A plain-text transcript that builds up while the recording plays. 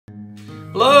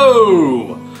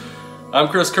Hello! I'm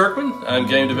Chris Kirkman. I'm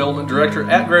Game Development Director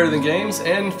at Greater Than Games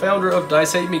and founder of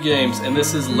Dice Hate Me Games, and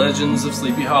this is Legends of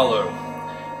Sleepy Hollow.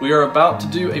 We are about to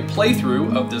do a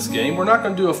playthrough of this game. We're not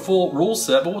going to do a full rule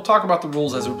set, but we'll talk about the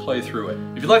rules as we play through it.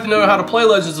 If you'd like to know how to play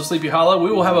Legends of Sleepy Hollow, we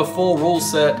will have a full rule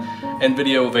set and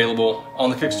video available on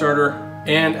the Kickstarter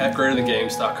and at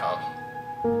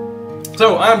greaterthanggames.com.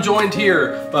 So I'm joined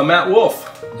here by Matt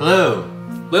Wolf. Hello.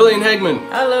 Lillian Hegman.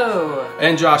 Hello.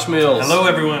 And Josh Mills. Hello,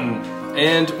 everyone.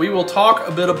 And we will talk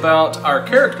a bit about our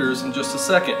characters in just a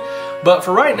second. But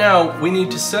for right now, we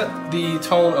need to set the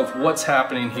tone of what's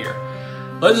happening here.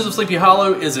 Legends of Sleepy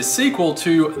Hollow is a sequel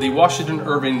to the Washington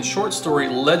Irving short story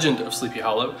Legend of Sleepy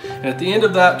Hollow. And at the end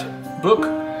of that book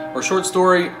or short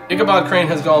story, Ichabod Crane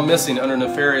has gone missing under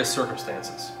nefarious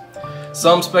circumstances.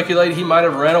 Some speculate he might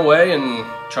have ran away and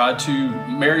tried to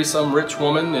marry some rich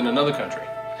woman in another country.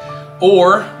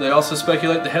 Or they also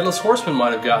speculate the Headless Horseman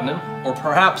might have gotten him, or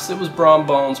perhaps it was Brom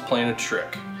Bones playing a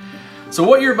trick. So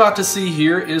what you're about to see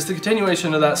here is the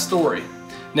continuation of that story.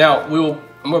 Now, I'm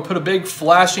going to put a big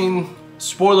flashing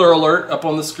spoiler alert up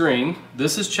on the screen.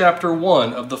 This is Chapter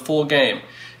 1 of the full game.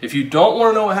 If you don't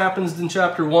want to know what happens in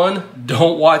Chapter 1,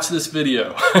 don't watch this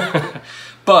video.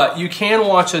 But you can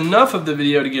watch enough of the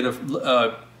video to get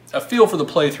a feel for the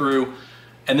playthrough.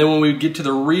 And then when we get to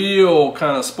the real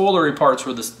kind of spoilery parts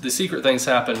where the secret things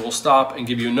happen, we'll stop and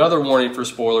give you another warning for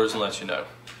spoilers and let you know.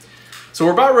 So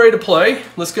we're about ready to play.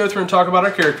 Let's go through and talk about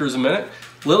our characters a minute.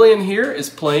 Lillian here is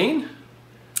playing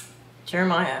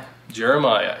Jeremiah.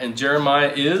 Jeremiah. And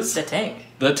Jeremiah is? The tank.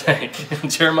 The tank.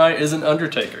 Jeremiah is an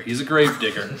undertaker. He's a grave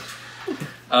digger.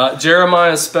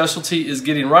 Jeremiah's specialty is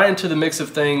getting right into the mix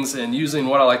of things and using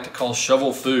what I like to call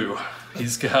shovel foo.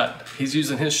 He's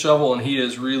using his shovel and he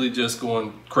is really just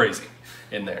going crazy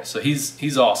in there. So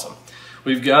he's awesome.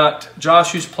 We've got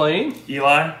Josh who's playing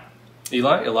Elijah,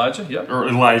 yep. or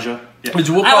Elijah. Yeah.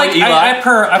 We'll call it Eli. I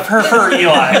prefer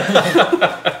Eli.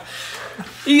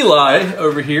 Eli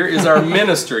over here is our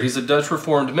minister. He's a Dutch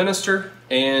Reformed minister,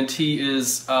 and he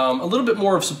is a little bit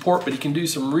more of support, but he can do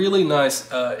some really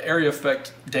nice area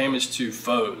effect damage to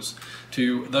foes,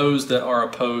 to those that are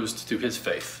opposed to his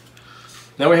faith.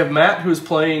 Now we have Matt, who is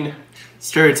playing...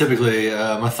 Stereotypically,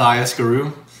 Matthias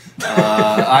Garou.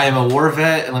 I am a war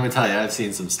vet, and let me tell you, I've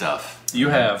seen some stuff. You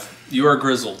have. You are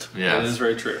grizzled. Yeah. That is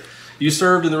very true. You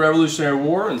served in the Revolutionary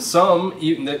War, and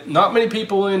not many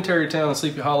people in Tarrytown and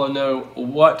Sleepy Hollow know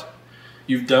what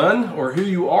you've done, or who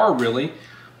you are really,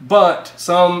 but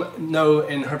some know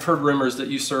and have heard rumors that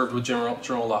you served with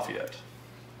General Lafayette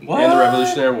in the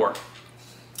Revolutionary War.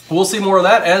 We'll see more of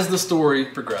that as the story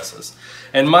progresses.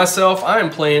 And myself, I am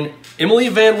playing Emily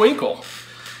Van Winkle,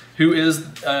 who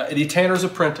is the tanner's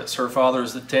apprentice. Her father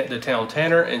is the town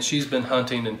tanner, and she's been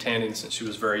hunting and tanning since she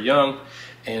was very young.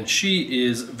 And she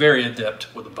is very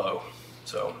adept with a bow.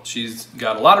 So she's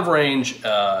got a lot of range,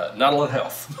 not a lot of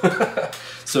health.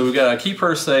 So we've got to keep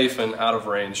her safe and out of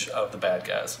range of the bad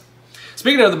guys.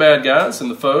 Speaking of the bad guys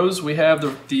and the foes, we have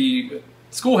the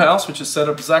schoolhouse, which is set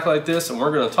up exactly like this, and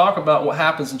we're going to talk about what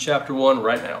happens in Chapter 1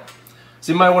 right now. Does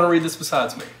anybody want to read this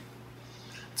besides me?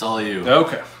 It's all you.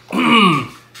 Okay.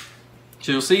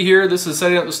 So you'll see here, this is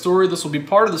setting up the story. This will be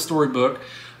part of the storybook.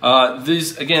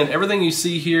 Again, everything you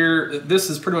see here, this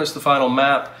is pretty much the final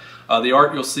map. The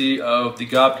art you'll see of the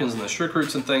Gobkins and the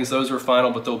Shrickroots and things, those are final,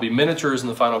 but there'll be miniatures in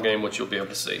the final game, which you'll be able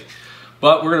to see.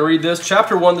 But we're going to read this.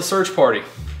 Chapter 1, The Search Party.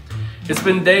 It's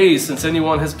been days since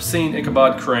anyone has seen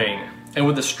Ichabod Crane. And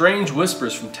with the strange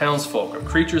whispers from townsfolk of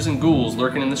creatures and ghouls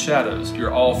lurking in the shadows,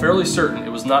 you're all fairly certain it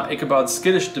was not Ichabod's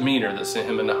skittish demeanor that sent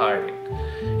him into hiding.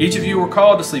 Each of you were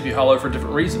called to Sleepy Hollow for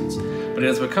different reasons, but it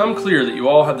has become clear that you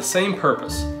all have the same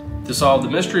purpose: to solve the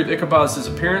mystery of Ichabod's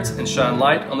disappearance and shine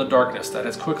light on the darkness that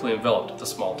has quickly enveloped the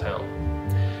small town.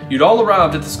 You'd all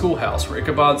arrived at the schoolhouse where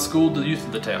Ichabod schooled the youth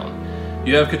of the town.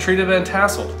 You have Katrina Van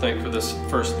Tassel to thank for this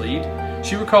first lead.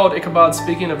 She recalled Ichabod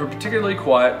speaking of a particularly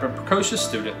quiet but precocious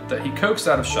student that he coaxed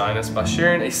out of shyness by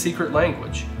sharing a secret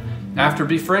language. After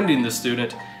befriending the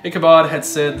student, Ichabod had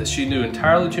said that she knew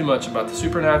entirely too much about the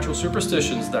supernatural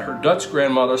superstitions that her Dutch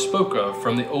grandmother spoke of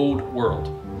from the old world.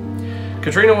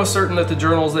 Katrina was certain that the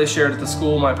journals they shared at the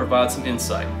school might provide some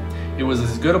insight. It was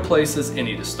as good a place as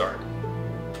any to start.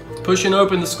 Pushing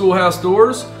open the schoolhouse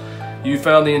doors, you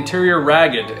found the interior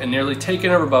ragged and nearly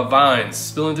taken over by vines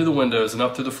spilling through the windows and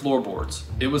up through the floorboards.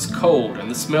 It was cold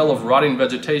and the smell of rotting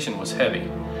vegetation was heavy.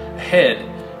 Ahead,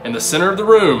 in the center of the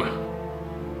room,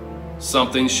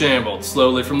 something shambled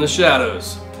slowly from the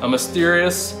shadows, a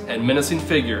mysterious and menacing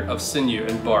figure of sinew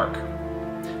and bark.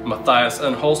 Matthias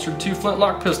unholstered 2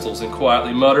 flintlock pistols and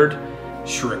quietly muttered,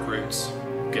 "Shrickroots.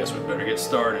 Guess we better get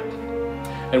started."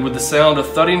 and with the sound of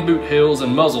thudding boot heels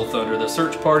and muzzle thunder, the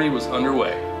search party was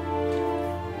underway.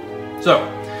 So,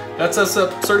 that's us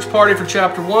up search party for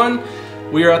chapter 1.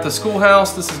 We are at the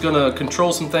schoolhouse. This is going to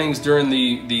control some things during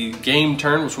the game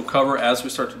turn, which we'll cover as we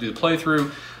start to do the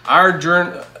playthrough. Our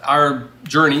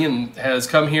journey has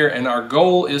come here, and our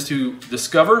goal is to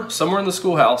discover somewhere in the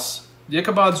schoolhouse the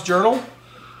Ichabod's journal,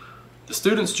 the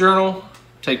student's journal,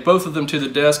 take both of them to the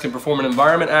desk and perform an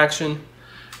environment action,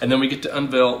 and then we get to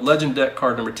unveil legend deck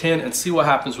card number 10 and see what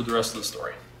happens with the rest of the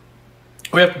story.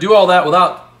 We have to do all that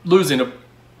without losing a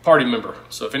party member.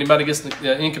 So if anybody gets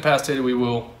incapacitated, we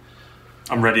will...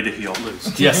 I'm ready to heal.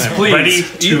 Yes, I'm please. ready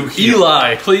to heal.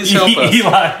 Eli, please help us.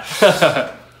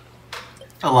 Eli.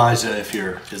 Elijah, if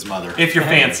you're his mother. If you're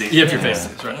fancy. Yeah, if you're fancy,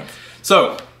 that's right.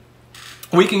 So,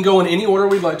 we can go in any order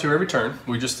we'd like to every turn.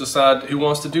 We just decide who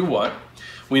wants to do what.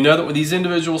 We know that with these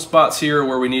individual spots here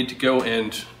where we need to go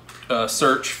and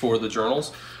search for the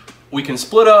journals, we can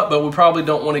split up, but we probably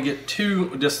don't want to get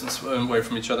too distance away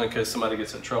from each other in case somebody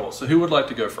gets in trouble. So who would like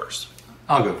to go first?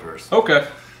 I'll go first. Okay.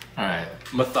 All right.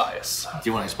 Matthias. Do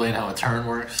you want to explain how a turn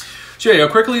works? Sure, yeah,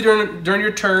 quickly during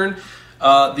your turn,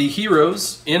 the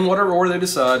heroes, in whatever order they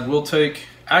decide, will take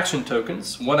action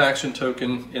tokens, one action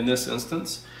token in this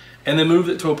instance, and then move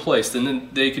it to a place. And then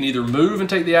they can either move and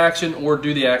take the action or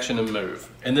do the action and move.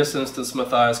 In this instance,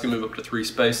 Matthias can move up to 3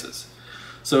 spaces.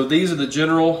 So these are the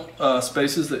general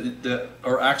spaces that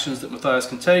are actions that Matthias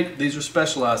can take. These are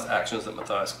specialized actions that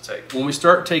Matthias can take. When we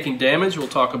start taking damage, we'll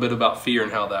talk a bit about fear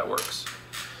and how that works.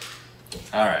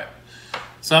 All right.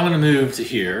 So I'm going to move to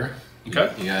here.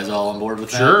 Okay. You guys all on board with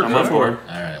that? Sure, I'm on board.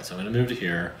 All right. So I'm going to move to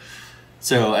here.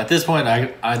 So at this point, I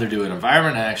could either do an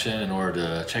environment action in order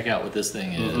to check out what this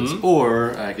thing is,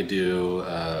 or I could do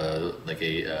like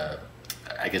a,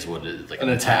 I guess what it is, like an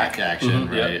attack action,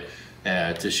 right?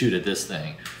 To shoot at this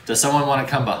thing. Does someone want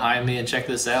to come behind me and check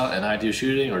this out and I do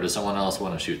shooting, or does someone else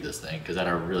want to shoot this thing? Because I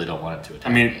really don't want it to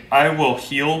attack I mean, me. I will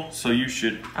heal, so you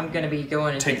should... I'm going to be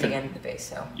going and Take taking the- into the base,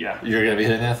 so. Yeah. You're going to be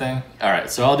hitting that thing? All right,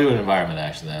 so I'll do an environment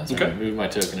action then. So Okay. I'm going to move my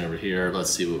token over here.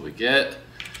 Let's see what we get.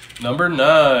 Number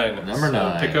 9. Number So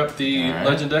 9. pick up the All right.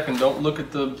 legend deck and don't look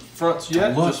at the fronts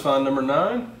yet. look. Just find number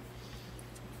 9.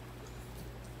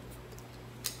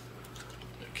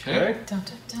 Okay. Dun,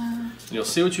 dun, dun. You'll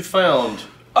see what you found.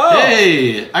 Oh!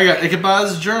 Hey, I got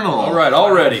Ichabod's journal. All right,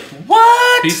 already.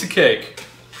 What? Piece of cake.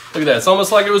 Look at that. It's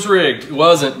almost like it was rigged. It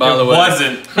wasn't, by the way. It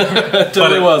wasn't. It totally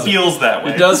but it wasn't. feels that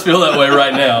way. It does feel that way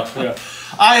right now. Yeah.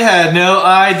 I had no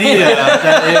idea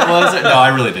that it was. No,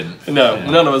 I really didn't. No,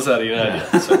 none of us had any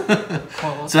idea. So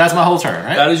Well, So that's my whole turn,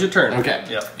 right? that is your turn. Okay.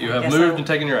 Yeah. You have Guess moved I'll- and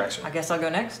taken your action. I guess I'll go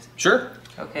next. Sure.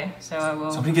 Okay, so I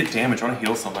will. Somebody get damage. I want to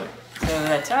heal somebody. So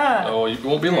that's Oh, you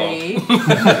won't be long. 3.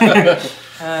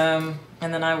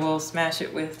 And then I will smash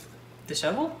it with the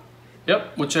shovel.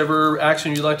 Yep. Whichever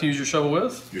action you'd like to use your shovel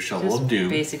with. Your shovel Just of doom.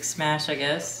 basic smash, I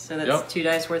guess. So that's Yep. 2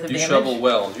 dice worth of You damage. shovel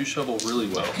well. You shovel really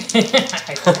well.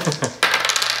 4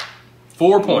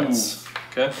 4 points.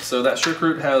 Okay. So that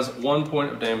Shriekroot has 1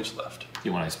 point of damage left.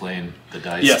 You want to explain the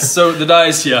dice? Yes, so the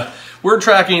dice, yeah. We're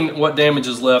tracking what damage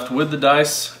is left with the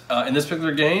dice in this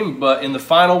particular game, but in the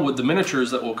final, with the miniatures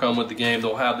that will come with the game,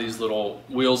 they'll have these little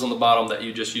wheels on the bottom that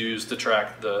you just use to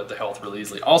track the health really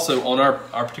easily. Also, on our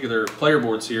particular player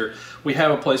boards here, we have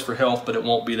a place for health, but it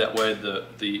won't be that way.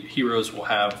 The heroes will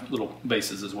have little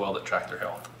bases as well that track their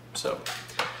health. So,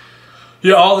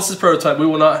 yeah, all this is prototype. We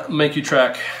will not make you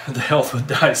track the health with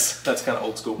dice. That's kind of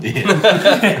old school.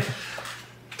 Yeah.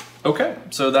 Okay,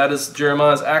 so that is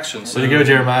Jeremiah's action. So Way to go,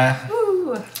 Jeremiah.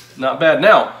 Ooh. not bad.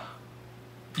 Now,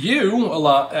 you,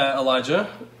 Elijah,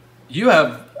 you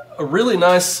have a really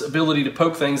nice ability to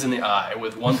poke things in the eye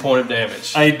with 1 point of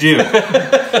damage. I do.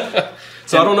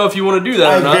 So I don't know if you want to do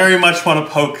that I or not. very much want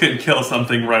to poke and kill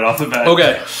something right off the bat.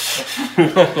 Okay.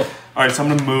 All right, so I'm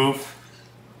going to move.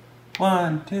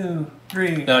 1, 2,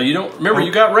 3. Now, you don't... Remember,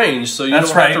 you got range, so you That's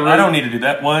don't right. have to... I don't need to do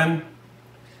that. 1.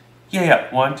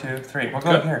 Yeah. 1, 2, 3. We'll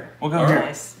go Okay. here. We'll go All here. right.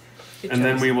 Nice. Good And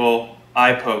then choice. we will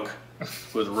eye poke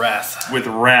With wrath. with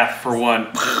wrath for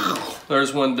 1.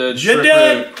 There's one dead. You're Shriekroot.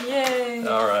 dead. Yay.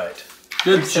 All right.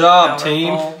 Good So job, team.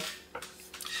 powerful.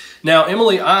 Now,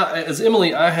 Emily, as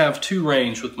Emily, I have 2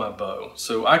 range with my bow,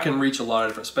 so I can reach a lot of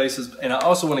different spaces, and I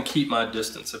also want to keep my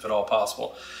distance if at all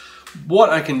possible. What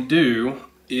I can do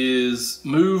is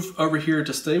move over here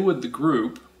to stay with the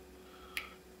group,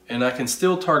 and I can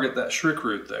still target that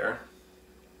Shriekroot there,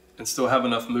 and still have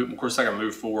enough move. Of course, I can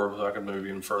move forward, so I can move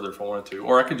even further if I wanted to,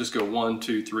 or I could just go 1,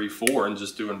 2, 3, 4, and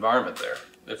just do environment there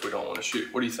if we don't want to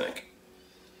shoot. What do you think?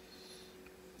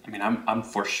 I mean, I'm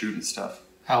for shooting stuff.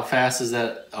 How fast is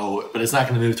that? Oh, but it's not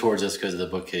going to move towards us because the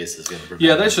bookcase is going to prevent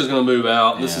Yeah, us. that's just going to move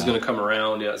out. And This is Yeah. going to come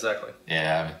around. Yeah, exactly.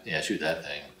 Yeah, shoot that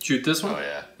thing. Shoot this one? Oh,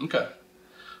 yeah. Okay.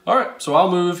 All right, so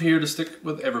I'll move here to stick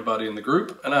with everybody in the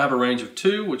group. And I have a range of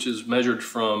 2, which is measured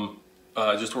from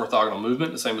just orthogonal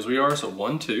movement, the same as we are, so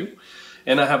 1, 2.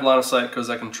 And I have line of sight because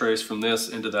I can trace from this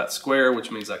into that square,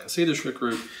 which means I can see the Shriek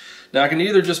Root. Now I can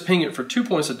either just ping it for 2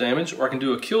 points of damage, or I can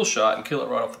do a kill shot and kill it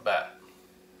right off the bat.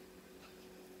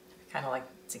 Kind of like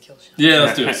it's a kill shot. Yeah,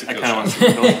 let's do it. It's a I kill kind of shot.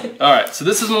 want to kill. All right, so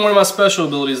this is one of my special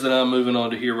abilities that I'm moving on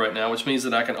to here right now, which means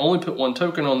that I can only put 1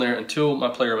 token on there until my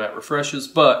player mat refreshes,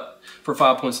 but for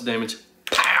 5 points of damage,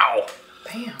 pow!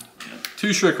 Bam.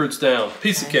 2 Shriek Roots down.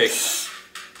 Piece of cake.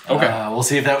 Okay. We'll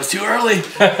see if that was too early.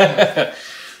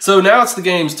 So now it's the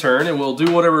game's turn, and we'll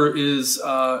do whatever is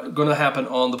going to happen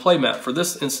on the play map. For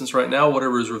this instance right now,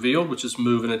 whatever is revealed, which is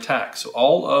move and attack. So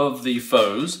all of the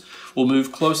foes will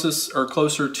move closest or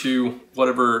closer to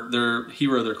whatever their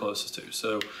hero they're closest to.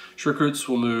 So Shriek Roots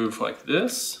will move like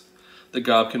this. The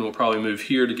Gobkin will probably move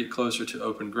here to get closer to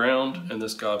open ground, and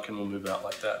this Gobkin will move out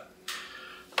like that.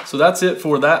 So that's it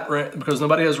for that, because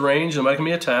nobody has range, nobody can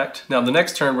be attacked. Now the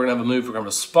next turn we're gonna have a move, we're gonna have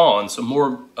a spawn, so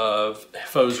more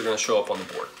foes are gonna show up on the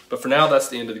board. But for now, that's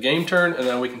the end of the game turn, and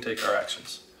then we can take our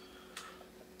actions.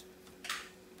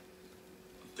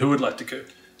 Who would like to go?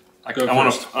 Go I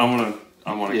want first. to.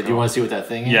 Yeah, do you want to see what that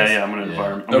thing is? Yeah, I'm gonna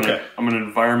environment. I'm gonna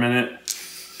environment it.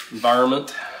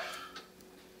 Environment.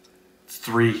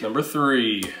 3. Number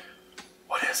 3.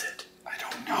 What is it? I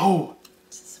don't know.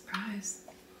 It's a surprise.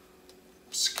 I'm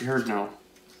scared now.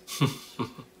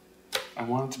 I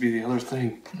want it to be the other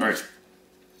thing. All right.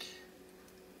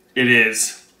 It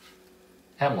is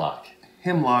Hemlock.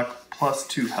 Hemlock plus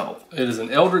 2 health. It is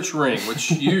an Eldritch Ring,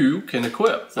 which you can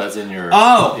equip. So that's in your...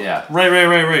 Oh! Yeah.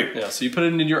 Right. Yeah, so you put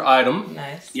it in your item.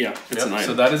 Nice. Yeah, it's Yep, an item.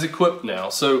 so that is equipped now.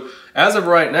 So as of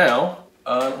right now,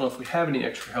 I don't know if we have any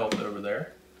extra health over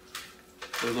there.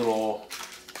 The little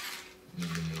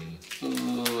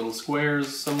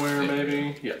squares somewhere,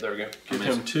 maybe. Yeah, there we go. Give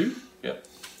him 2. Yep.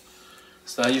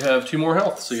 So now you have 2 more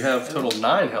health. So you have total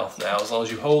 9 health now, as long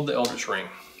as you hold the Eldritch Ring.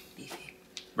 Beefy.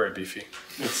 Very beefy.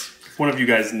 If one of you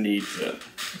guys needs it.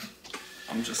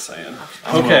 I'm just saying.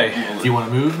 Okay. Do you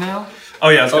want to move now? Oh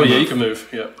yeah. I was Oh gonna yeah, move. you can move.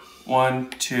 Yep. 1,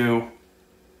 2,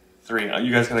 3.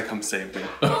 You guys gotta come save me.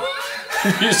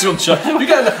 You still jump. I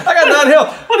got 9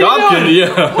 health. What are you Gobkin, doing?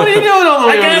 yeah. What are you doing all the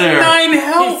way over there? 9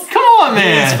 health. Come on,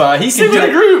 man. It's fine. He Stick can with the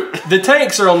tank. group. The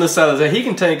tanks are on this side of the. He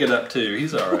can tank it up too.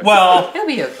 He's all right. Well. He'll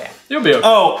be okay. You'll be okay.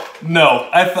 Oh no!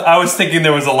 I was thinking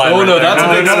there was a line. Oh, right no, there. that's a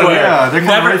big square. Yeah, they're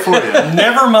coming right for you.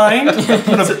 Never mind.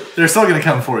 They're still going to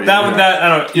come for you. that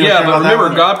I don't. You Yeah, know, but about that remember,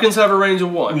 one? Gobkins have a range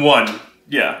of 1. 1.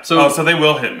 Yeah. So- So they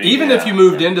will hit me. Even yeah. if you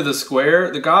moved into the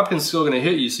square, the Gobkin's still going to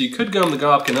hit you. So you could gum the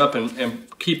Gobkin up and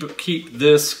keep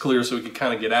this clear so we can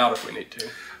kind of get out if we need to.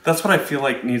 That's what I feel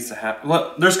like needs to happen.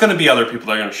 Well, there's going to be other people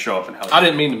that are going to show up and help. I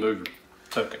didn't mean to move your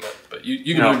token up, but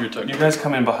you can No, move your token. you guys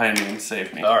come in behind me and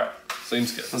save me. All right,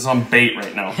 seems good. This is on bait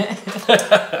right now.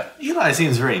 Eli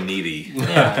seems very needy.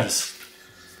 Yeah.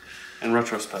 In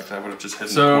retrospect, I would have just hidden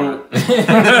So the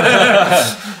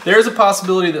corner. there's a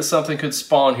possibility that something could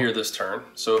spawn here this turn.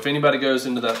 So if anybody goes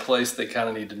into that place, they kind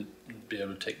of need to be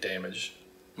able to take damage.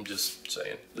 I'm just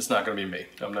saying. It's not going to be me.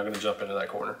 I'm not going to jump into that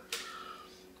corner.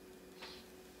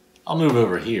 I'll move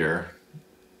over here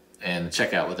and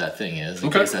check out what that thing is in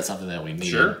Okay. case that's something that we need.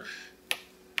 Sure.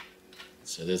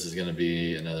 So this is going to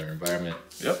be another environment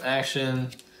Yep. action.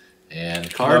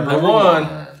 And card Number number one.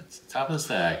 1. It's top of the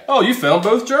stack. Oh, you found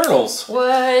both journals.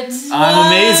 What? I'm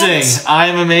amazing.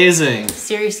 I'm amazing.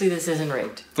 Seriously, this isn't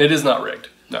rigged. It is not rigged.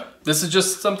 No. This is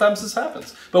just, sometimes this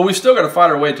happens. But we've still got to fight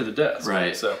our way to the desk.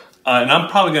 Right. So. And I'm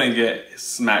probably going to get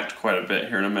smacked quite a bit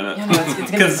here in a minute. Yeah, no, it's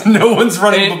gonna- Because no one's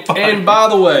running behind And by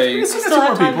the way, We still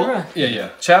have time to run. yeah.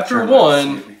 Chapter Sure, 1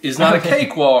 excuse me. is not a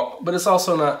cakewalk, but it's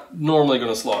also not normally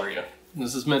going to slaughter you.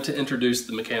 This is meant to introduce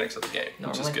the mechanics of the game,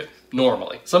 which is Normally. good.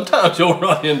 Normally. Sometimes you'll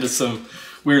run into some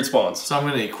weird spawns. So I'm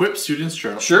going to equip Student's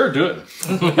Journal. Sure, do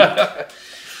it.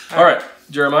 All right,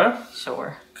 Jeremiah,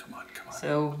 Sure. Come on.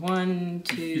 So 1,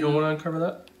 2, you don't want to uncover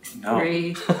that? No.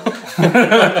 3.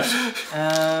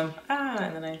 And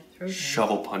then I throw it.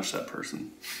 Shovel punch that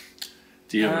person.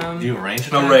 Do you Um, do you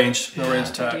range No attack? range. No Yeah. range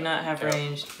I attack. do not have Yeah.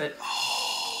 range, but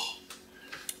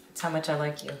it's how much I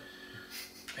like you.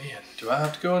 Man, do I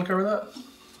have to go uncover that?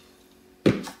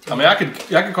 I mean, I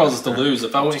could cause us to lose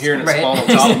if I went here and it Right. spawned on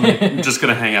top of me. I'm just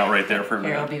going to hang out right there for a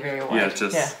Here, I'll minute. be very wide. Yeah,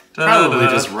 just... Yeah. Probably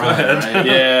just Go run, ahead. right?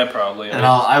 Yeah, probably. And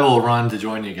I will run to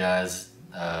join you guys.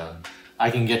 I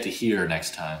can get to here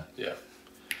next time. Yeah.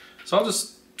 So I'll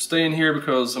just stay in here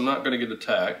because I'm not going to get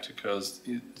attacked because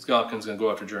this Gobkin's going to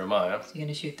go after Jeremiah. So you're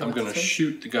gonna shoot the I'm going to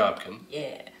shoot the Gobkin.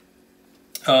 Yeah.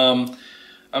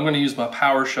 I'm going to use my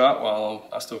power shot while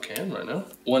I still can right now.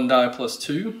 1 die plus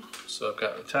 2. So I've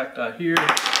got an attack die here.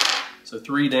 So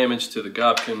 3 damage to the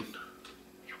Gobkin,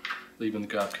 leaving the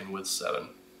Gobkin with 7.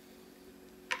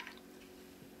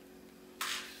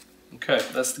 Okay,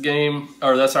 that's the game,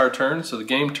 or that's our turn. So the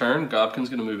game turn, Gobkin's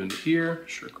going to move into here,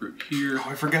 Shirk Root here. Oh,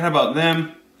 I forgot about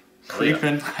them.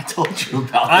 Creeping. I told you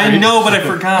about that. I know, but I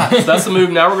forgot. So that's the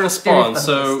move. Now we're going to spawn. Very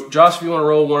So Josh, if you want to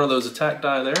roll one of those attack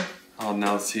die there. Oh,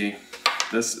 now let's see.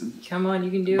 This, Come on,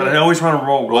 you can do but it. I always want to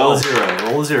roll Roll well. a 0.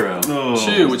 Roll a 0. Oh.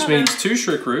 2, which means 2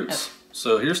 Shirk Roots.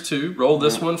 So here's 2. Roll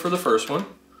this one for the first one.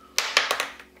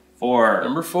 4.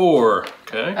 Number 4.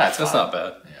 Okay, That's that's fine. not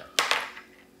bad.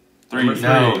 3.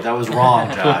 No, that was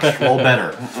wrong, Josh. Roll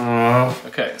better.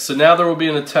 Okay, so now there will be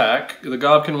an attack. The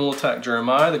Gobkin will attack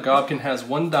Jeremiah. The Gobkin has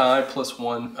 1 die plus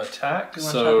 1 attack. You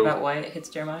want to talk about why it hits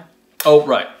Jeremiah? Oh,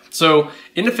 right. So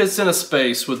if it's in a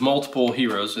space with multiple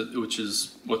heroes, which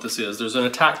is what this is, there's an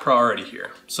attack priority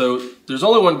here. So there's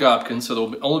only 1 Gobkin, so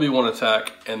there'll only be 1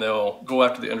 attack, and they'll go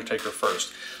after the Undertaker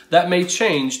first. That may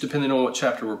change depending on what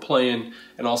chapter we're playing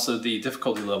and also the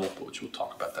difficulty level, which we'll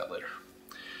talk about that later.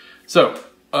 So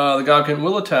the Gobkin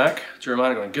will attack.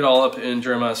 Jeremiah going to get all up in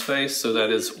Jeremiah's face, so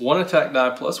that is 1 attack die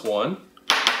plus 1.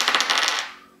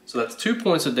 So that's 2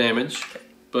 points of damage.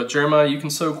 But Jeremiah, you can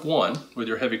soak 1 with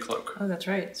your heavy cloak. Oh, that's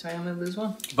right. So I only lose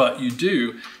 1. But you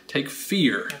do take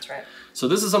fear. That's right. So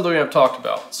this is something we have talked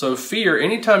about. So fear,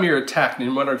 anytime you're attacked, no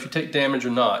matter if you take damage or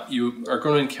not, you are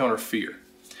going to encounter fear.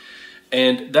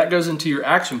 And that goes into your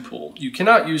action pool. You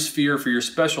cannot use fear for your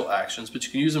special actions, but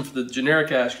you can use them for the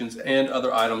generic actions and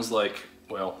other items like,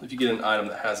 well, if you get an item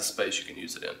that has a space, you can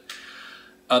use it in.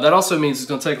 That also means it's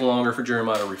going to take longer for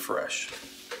Jeremiah to refresh.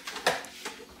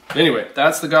 Anyway,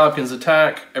 that's the Gobkin's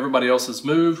attack. Everybody else has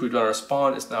moved. We've done our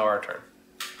spawn. It's now our turn.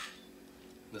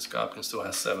 This Gobkin still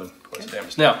has 7 points of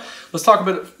damage. Now, let's talk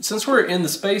about it. Since we're in the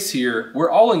space here, we're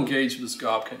all engaged with this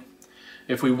Gobkin.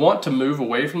 If we want to move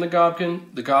away from the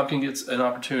Gobkin gets an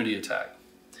opportunity attack.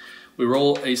 We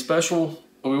roll a special,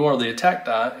 we roll the attack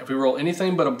die. If we roll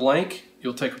anything but a blank,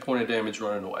 you'll take a point of damage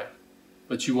running away.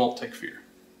 But you won't take fear.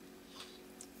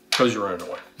 Because you're running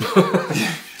away.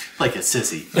 Like a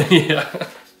sissy. Yeah.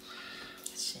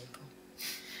 Shameful.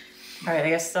 All right, I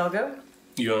guess I'll go.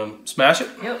 You gonna smash it?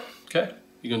 Yep. Okay.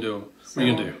 You gonna do, what are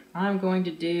you gonna do? I'm going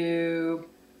to do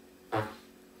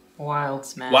Wild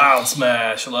Smash. Wild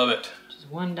Smash, I love it. Just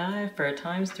 1 die for a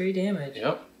 ×3 damage.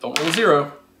 Yep, don't roll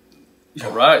 0.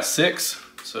 All right, 6.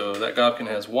 So that Gobkin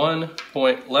has 1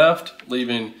 point left,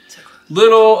 leaving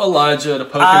little Elijah to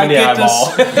poke him in the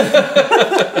eyeball.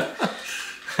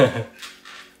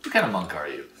 What kind of monk are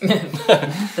you?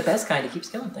 The best kind. He keeps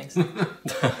killing things.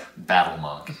 Battle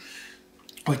monk.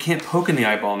 Oh, I can't poke in the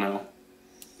eyeball now.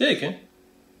 Yeah, you can.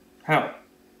 How?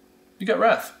 You got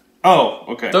Wrath. Oh,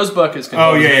 okay. Those buckets can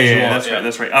Oh, hold yeah, as many as you yeah, want, that's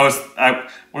right, that's right. I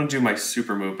want to do my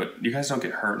super move, but you guys don't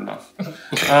get hurt enough.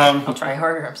 I'll try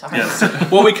harder. I'm sorry.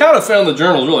 Yes. Well, we kind of found the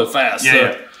journals really fast. Yeah, so.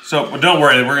 yeah. So, but don't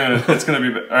worry, it's gonna be,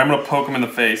 I'm gonna poke him in the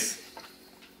face.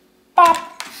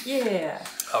 Pop! Yeah.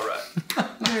 All right.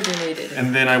 Murderated.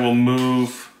 And then I will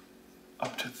move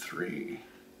up to 3.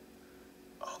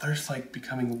 Oh, there's like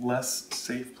becoming less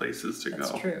safe places to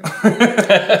That's go. true.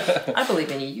 I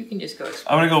believe in you. You can just go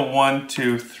explore. I'm gonna go 1,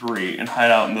 2, 3 and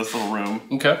hide out in this little room.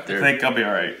 Okay. I think I'll be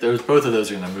alright. Both of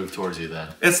those are going to move towards you then.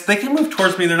 They can move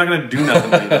towards me, they're not gonna do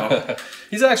nothing to me though.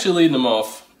 He's actually leading them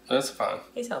off. That's fine.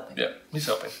 He's helping. Yeah, he's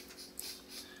helping.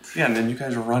 Yeah, and then you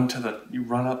guys you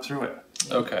run up through it.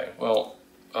 Okay, well,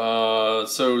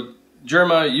 so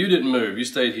Jeremiah, you didn't move. You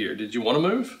stayed here. Did you want to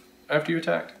move after you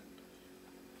attacked?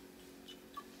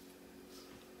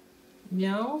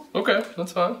 No. Okay,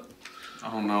 that's fine.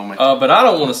 Oh no, my But I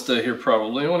don't want to stay here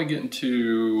probably. I want to get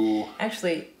into...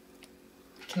 Actually,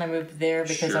 can I move there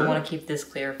because I Sure. want to keep this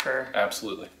clear for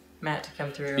Absolutely. Matt to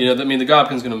come through. You know, I mean, the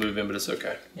Gobkin's going to move in, but it's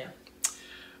okay. Yeah.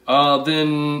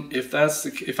 Then if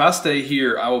I stay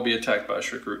here, I will be attacked by a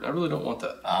Shirk Root. And I really don't want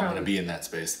that. I'm going to be in that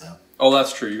space though. Oh,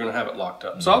 that's true. You're going to have it locked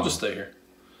up. So I'll just stay here.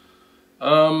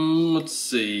 Let's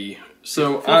see.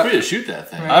 So Feel free to shoot that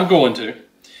thing. Right. I'm going to.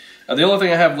 The only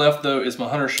thing I have left, though, is my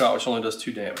Hunter Shot, which only does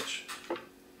 2 damage.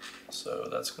 So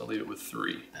that's going to leave it with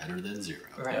 3. Better than 0.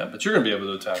 Right. Yeah, but you're going to be able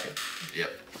to attack it.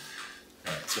 Yep.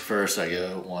 Alright, so first I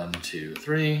go 1, 2,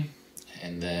 3,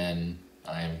 and then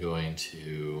I am going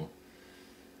to...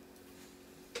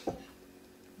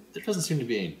 There doesn't seem to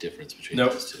be any difference between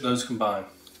Nope, those two. those combine.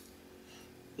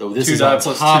 Oh, this 2 is die on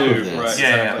plus top 2. of this. Right,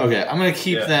 Yeah, exactly. Okay, I'm going to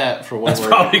keep Yeah. that for one That's more.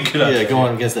 probably a good idea. Yeah,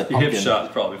 going against that Your pumpkin. hip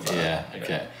shot's probably fine. Yeah,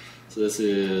 okay. So this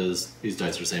is these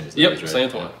dice are same as Yep, those,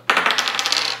 right? same one.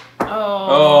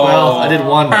 Oh. Well, I did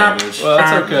 1 damage. Well,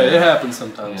 that's okay. It happens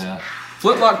sometimes. Yeah.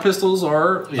 Flintlock pistols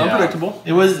are Yeah. unpredictable.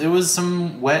 It was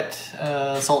some wet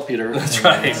saltpeter. That's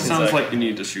right. Sounds like you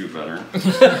need to shoot better.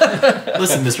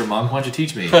 Listen, Mr. Monk, why don't you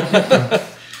teach me?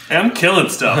 I'm killing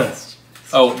stuff.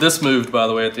 Oh, this moved, by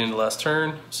the way, at the end of last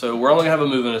turn. So we're only going to have a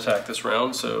move and attack this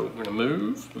round. So we're going to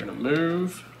move. We're going to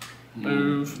move.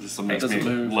 Move. This makes That me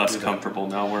doesn't move. less Do that. comfortable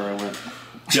now where I went.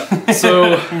 Yeah.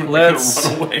 So Run let's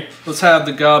away. have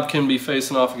the Gobkin be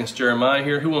facing off against Jeremiah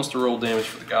here. Who wants to roll damage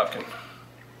for the Gobkin?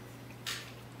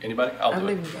 Anybody? I'll I do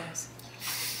it. believe you guys.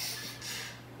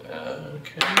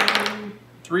 Okay.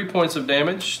 3 points of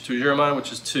damage to Jeremiah,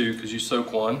 which is 2 because you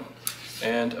soak 1,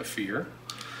 and a fear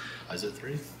Is it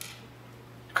 3?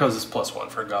 because it's +1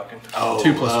 for a Gobkin. Oh,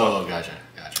 2 plus 1. Oh, gotcha.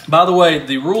 By the way,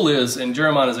 the rule is, and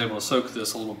Jeremiah is able to soak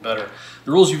this a little better.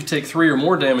 The rule is, if you take 3 or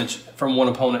more damage from one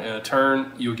opponent in a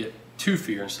turn, you'll get 2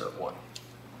 fear instead of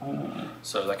 1.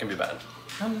 So that can be bad.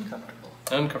 Uncomfortable.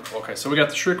 Uncomfortable. Okay, so we got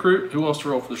the Shriek Root. Who wants to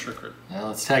roll for the Shriek Root?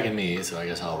 Well, it's tagging me, so I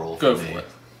guess I'll roll Go for for me. it.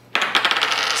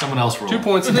 Someone else roll. 2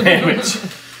 points of damage.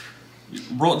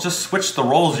 Roll, just switch the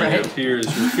rolls you Right. do. Here is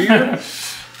your fear.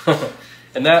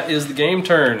 And that is the game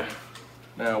turn.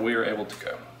 Now we are able to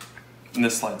go. And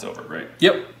this slides over, right?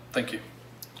 Yep. Thank you.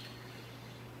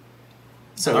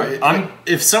 So Alright,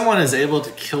 if someone is able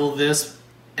to kill this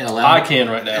and allow I can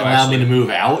right now. and allow me actually. to move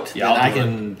out, Yeah, then I'll I do it.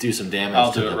 can do some damage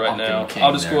I'll to do the it right pumpkin now. king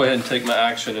I'll just there. go ahead and take my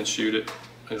action and shoot it.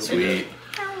 It'll be Sweet.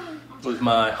 with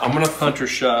my hunter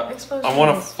shot. Expose I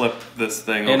want to yours. flip this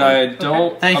thing And over. I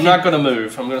don't. Thank I'm you. not going to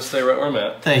move. I'm going to stay right where I'm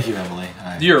at. Thank you, Emily.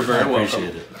 You're very I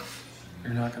appreciate welcome. it.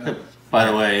 You're not gonna. By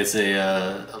the way, it's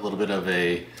a little bit of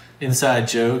a inside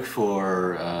joke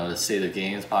for State of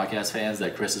Games podcast fans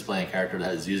that Chris is playing a character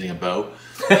that is using a bow.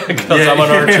 Because I'm an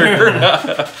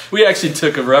archer. We actually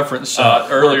took a reference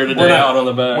shot earlier today we're not- out on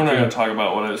the back. We're not Yeah. going to talk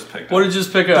about what I just picked up. What did you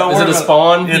just pick up? Don't Is it worry a about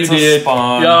spawn? it. It's you a did.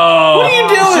 spawn. Yo, What are you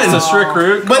doing? It's just a Shriek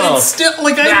Root. But Come it's still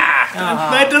like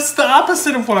That's the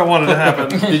opposite of what I wanted to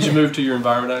happen. on. Did you move to your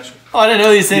environment action? Oh, I didn't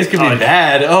know these things could be I-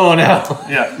 bad. Oh no.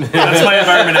 Yeah, that's my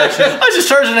environment action. I was just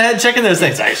charging ahead checking those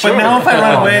things. But now if I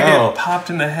run Oh, away, I no. get popped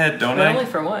in the head, don't But I? only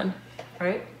for 1,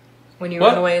 right? When you What?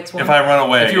 run away, it's 1. If I run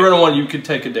away. If you run on one, you could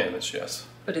take a damage, yes.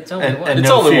 But it's only And, 1. and It's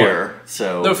no only fear.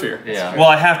 So No fear. Yeah. Well,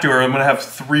 I have to, or I'm going to have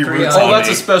 3 roots Oh, on that's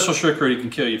me. a special Shriek Root. He can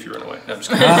kill you if you run away. No, I'm just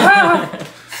kidding.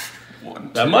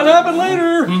 That might happen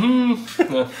later.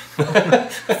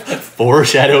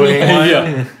 Foreshadowing.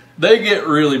 Yeah. They get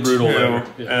really brutal Two, later.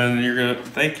 Yeah. and you're going to.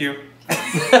 Thank you.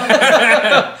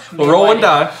 Well, roll 1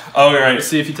 die. Oh, you're right. Let's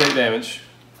see if you take damage.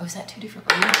 Oh, is that 2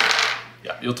 different rooms?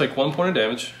 Yeah, you'll take 1 point of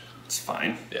damage. It's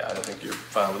fine. Yeah, I don't think you're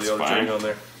fine with the It's auto fine. training on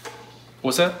there.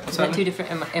 What's that? What's Is that 2 happening?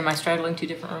 different? Am I straddling 2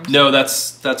 different rooms? No,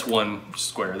 that's 1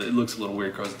 square. It looks a little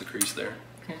weird because of the crease there.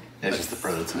 Okay. That's just the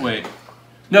prototype. Wait.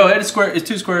 No, it is square. It's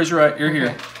 2 squares. You're right. You're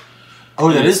here.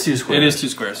 Oh, that is 2 squares. It is 2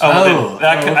 squares. Oh, Oh,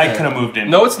 then I okay. could have moved in.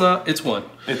 No, it's not. It's 1.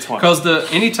 It's 1. Because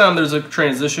anytime there's a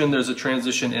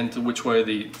transition into which way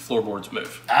the floorboards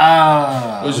move.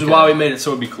 Ah. Which is okay. why we made it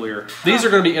so it'd be clear. These are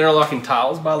going to be interlocking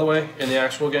tiles, by the way, in the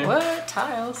actual game. What?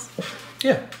 Tiles?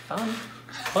 Yeah, Fun.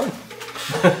 fun.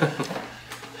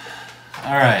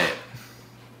 All right.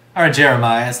 All right,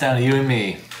 Jeremiah, it's down to you and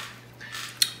me.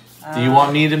 Do you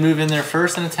want me to move in there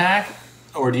first and attack?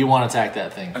 Or do you want to attack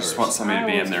that thing I first? just want somebody to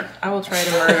be in there. I will try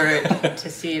to murder it to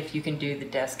see if you can do the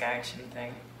desk action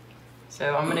thing.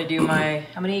 So I'm gonna do my.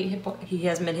 How many hit points? He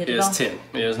hasn't been hit It at all? is 10.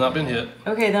 It has not been hit.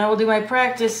 Okay, then I will do my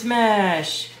practice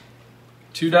smash.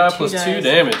 2 die 2 plus 2 dice.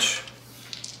 damage.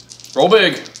 Roll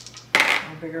big.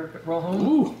 Roll bigger, roll home.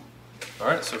 Ooh. All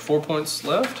right, so 4 points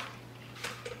left.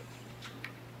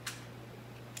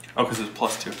 Oh, because it's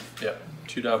 +2. Yeah,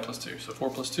 2 die plus 2. So 4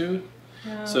 plus 2.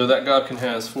 So that Gobkin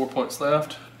has 4 points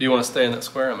left. Do you want to stay in that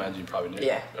square? I imagine you probably do.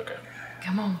 Yeah. Okay.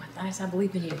 Come on, Matthias, I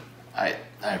believe in you. I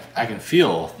can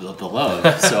feel the love,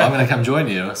 so I'm going to come join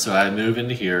you. So I move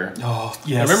into here. Oh, Now,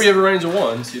 yes. remember, you have a range of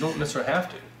 1, so you don't necessarily have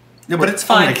to. Yeah, but it's I'm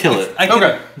fine. gonna kill it. I can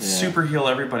Okay. super heal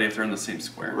everybody if they're in the same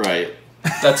square. Right.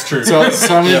 That's true. So I'm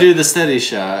going to Yeah. do the steady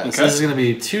shot. Okay. So this is going to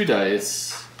be 2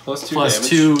 dice plus 2 plus damage.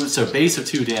 2, so base of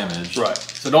 2 damage. Right.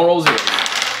 So don't roll 0.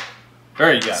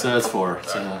 There you go. So that's 4.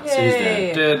 So he's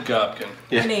Yay. dead. Dead Gobkin.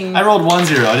 Yeah. Winning. I rolled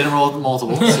 1-0. I didn't roll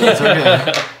multiple, so it's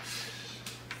okay.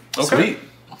 Okay. Sweet.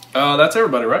 That's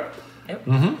everybody, right? Yep.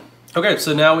 Mm-hmm. Okay,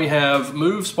 so now we have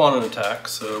move, spawn, and attack.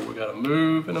 So we got a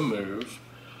move and a move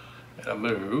and a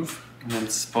move And then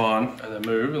spawn. and then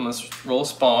move, and let's roll a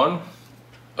spawn.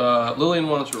 Lillian,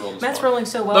 why don't you roll the Matt's spawn? rolling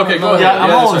so well. Okay, I'm go not- ahead. Yeah, I'm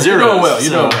that's rolling right. You're doing zeros, well. You're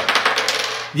so- doing well.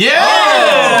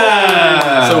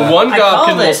 Yeah! So one I Gobkin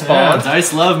called will it. spawn.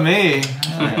 Dice love me.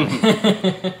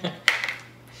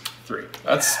 3.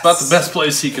 That's about the best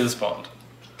place he could have spawned.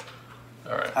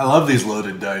 All right. I love these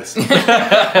loaded dice.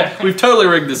 We've totally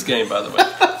rigged this game, by the way.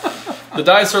 The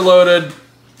dice are loaded.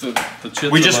 The chips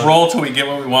We are just loaded. roll till we get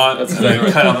what we want. That's and then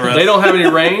exactly cut out the rest. They don't have any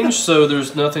range, so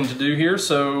there's nothing to do here.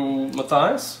 So,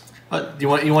 Matthias? What, you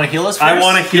want to heal us first? I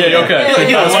want to heal. Yeah,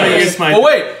 okay. Yeah, I want to use my. Oh,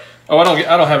 wait. Oh, I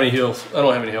don't have any heals. I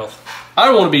don't have any health. I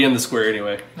don't want to be in the square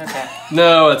anyway. Okay.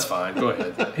 No, that's fine. Go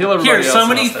ahead. Heal everybody Here, else.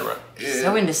 somebody- and I'll stay right.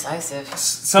 So indecisive.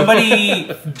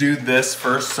 Somebody do this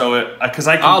first, so it because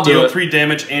I I'll can do deal it. 3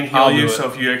 damage and heal I'll do you. it. So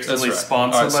if you That's accidentally right. spawn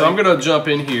All right, somebody, so I'm going to jump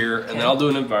in here, and then I'll do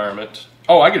an environment.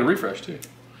 Oh, I get a refresh, too.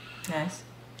 Nice.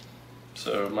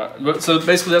 So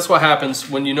basically that's what happens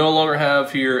when you no longer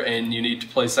have here and you need to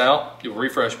place out. You'll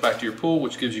refresh back to your pool,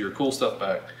 which gives you your cool stuff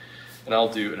back. And I'll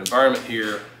do an environment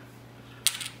here.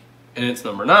 And it's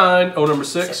number 9. Oh, number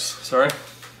 6. Sorry.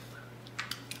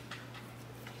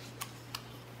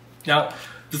 Now,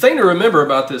 the thing to remember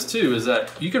about this too is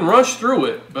that you can rush through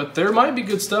it, but there might be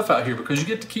good stuff out here because you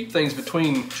get to keep things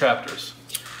between chapters.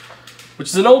 Which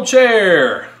is an old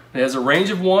chair. It has a range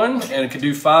of 1 and it can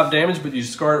do 5 damage, but you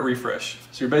discard it, refresh.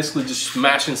 So you're basically just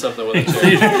smashing something with a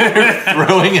chair.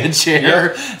 Throwing a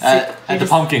chair at the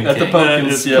pumpkin At the king. pumpkin.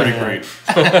 that is yeah. pretty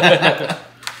great.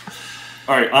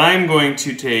 All right, I'm going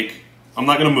to take. I'm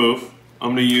not going to move.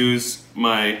 I'm going to use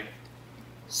my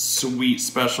sweet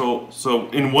special. So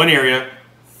in one area,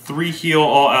 3 heal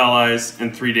all allies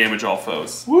and 3 damage all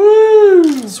foes.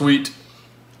 Woo! Sweet.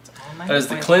 Oh, my That is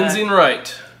the point cleansing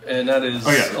right. And that is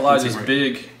Oh, yeah, the Elijah's cleansing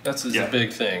big, that's his Yeah.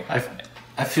 big thing.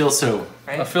 I feel so.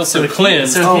 Right? I feel so So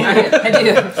cleansed. so- I do.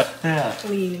 Yeah.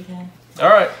 Clean again. All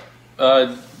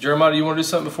right. Jeremiah, do you want to do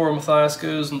something before Matthias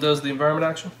goes and does the environment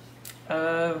action?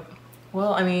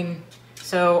 Well, I mean,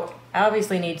 so I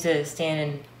obviously need to stand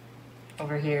in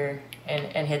over here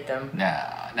and hit them.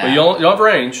 Nah. Well, you'll have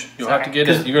range. You'll have to Sorry. get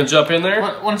in. You're going to jump in there?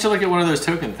 Why don't you look at one of those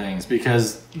token things?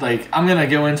 Because, like, I'm going to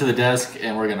go into the desk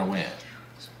and we're going to win.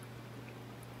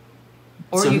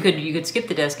 Or So- you could skip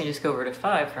the desk and just go over to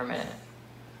 5 for a minute.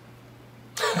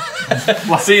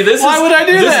 See, this Why is, would I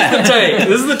do this that? Is the tank.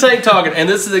 This is the tank talking, and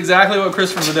this is exactly what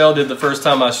Christopher Vidal did the first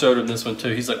time I showed him this one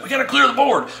too. He's like, "We gotta clear the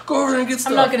board. Go over there and get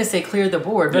stuff." I'm not going to say clear the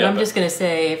board, but Yeah, I'm but- just going to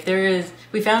say if there is,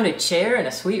 we found a chair and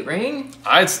a sweet ring.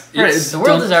 It's The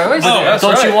world is our oyster. Oh, that's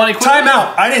Don't right. you want equipment? Time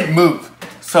out. I didn't move,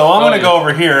 so I'm Oh, going to yeah. go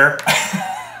over here.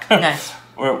 Nice.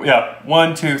 Yeah,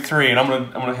 1, 2, 3, and I'm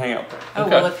gonna hang out there. Oh,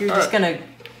 Okay. well, if you're All just going to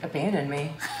abandon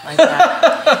me like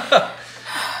that.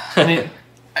 I mean,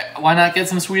 why not get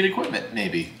some sweet equipment,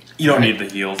 maybe? You don't need the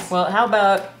heals. Well, how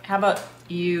about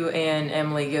you and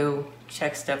Emily go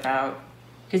check stuff out?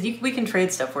 Because we can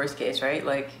trade stuff worst case, right?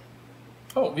 Like,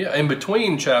 Oh yeah, in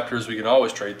between chapters, we can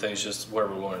always trade things, just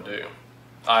whatever we want to do,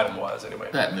 item wise, anyway.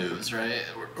 That moves, right?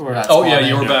 We're not Oh yeah, spawning.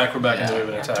 you were back. We're back Yeah. to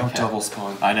moving attack. Don't double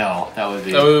spawn. I know. That would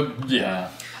be. Oh yeah.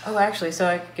 oh, actually, so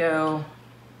I could go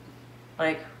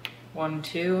like 1,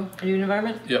 2, and do an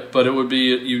environment. Yeah, but it would be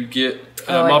you'd get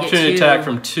Oh, I'd get opportunity 2. attack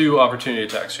from 2 opportunity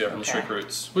attacks you have from the Okay. strict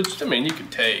roots, which I mean you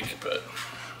could take, but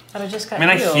But I just got I mean,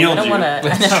 I healed. healed I don't you. want to.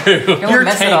 That's true. Don't You're a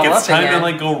mess it tank. all It's up time again. to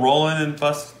like go rolling and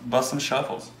bust some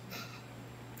shuffles.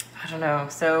 I don't know.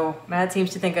 So Matt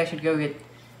seems to think I should go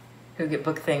get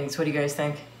book things. What do you guys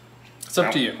think? it's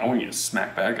up to you. I want you to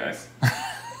smack bad guys.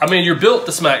 I mean, you're built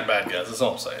to smack bad guys. That's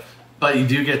all I'm saying. But you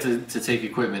do get to take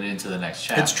equipment into the next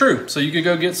chapter. It's true. So you could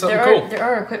go get something There cool.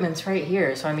 are equipments right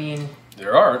here. So I mean,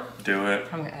 There are. Do it.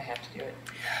 I have to do it.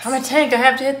 I'm a tank. I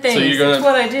have to hit things. you're gonna- That's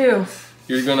what I do.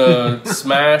 You're gonna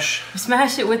smash.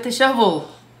 Smash it with the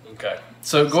shovel. Okay.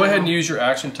 So go ahead and use your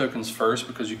action tokens first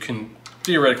because you can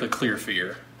theoretically clear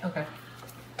fear. Okay.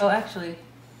 Oh, actually,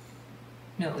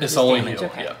 no. It was It's just only damage. heal,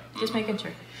 Okay. yeah. Just making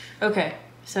sure. Okay.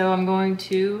 So I'm going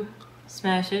to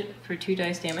smash it for 2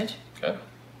 dice damage. Okay.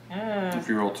 Ah, If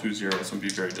you roll 2 zeros, I'd be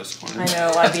very I disappointed.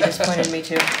 know. I'd be disappointed in me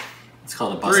too. It's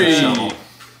called a busted 3. shovel.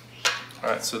 All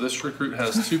right. So this recruit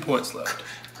has 2 points left.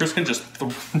 Chris can just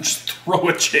throw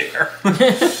a chair.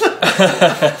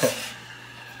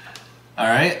 All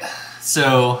right.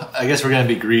 So I guess we're gonna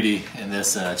be greedy in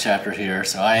this chapter here.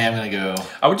 So I am gonna go.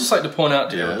 I would just like to point out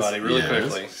to Yes, everybody really yes.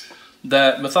 quickly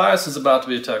that Matthias is about to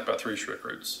be attacked by 3 Shriek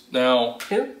Roots. Now,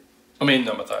 Who? I mean,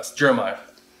 not Matthias, Jeremiah.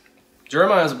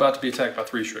 Jeremiah is about to be attacked by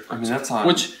 3 Shriek Roots. I mean, that's on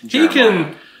which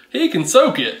Jeremiah. he can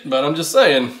soak it, but I'm just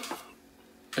saying,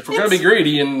 if we're gonna be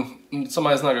greedy and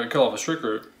somebody's not gonna kill off a Shriek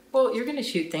Root, Well, you're gonna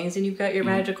shoot things, and you've got your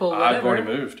magical I've whatever. already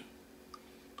moved.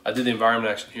 I did the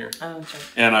environment action here. Oh, okay.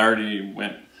 And I already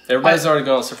went Everybody's already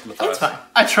gone except for It's Matthias. fine.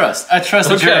 I trust that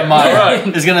Okay, Jeremiah all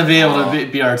right. is going to be able to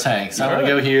be our tank. So I'm going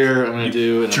to All go here. I'm going to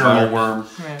do an Journal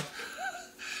environment. worm. Right.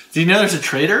 Do you know there's a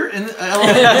trader in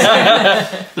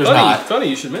LMS? There's not. Funny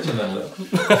you should mention that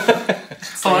though.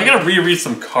 So I gotta reread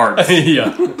some cards.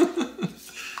 Yeah.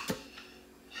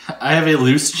 I have a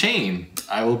loose chain.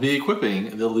 I will be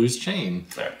equipping the loose chain.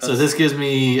 There. So this gives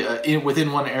me,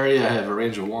 within one area, I have a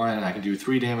range of 1, and I can do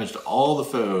 3 damage to all the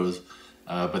foes,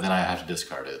 but then I have to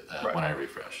discard it when I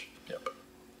refresh. Yep.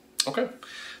 Okay.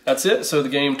 That's it. So the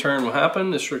game turn will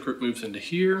happen. The Shriek Root moves into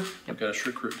here. We've got a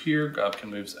Shriek Root here. Gobkin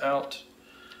moves out.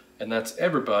 And that's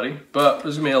everybody. But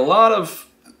there's going to be a lot of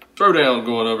throwdown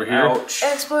going over here. Ouch.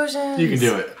 Explosion. You can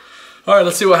do it. All right,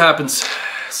 let's see what happens.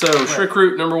 So, Shriek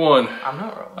Root number 1. I'm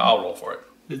not rolling. I'll roll for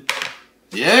it.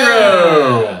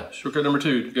 Yeah! Shriek Root number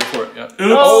 2. Go for it. Yeah.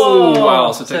 Oh, Oh,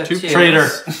 wow. So take 2 two. Traitor.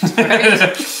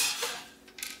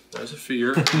 There's a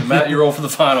fear. And Matt, you roll for the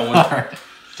final one. Alright.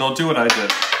 Don't do what I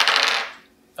did.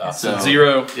 So So,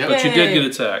 0. yep. But you did Yay. get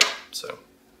attacked. So.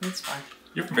 It's fine.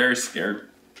 You're very scared.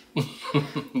 But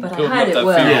Building I up hide it that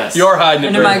well. fear. Yes. You are hiding it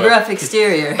Under very my well. gruff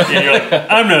exterior. Yeah, you're like,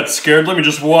 I'm not scared. Let me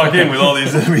just walk in with all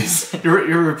these enemies. You're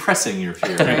repressing your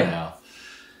fear right now.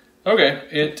 Okay,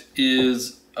 it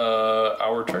is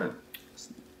our turn. So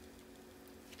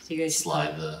you guys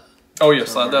Slide the... Oh yeah,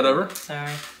 slide that over.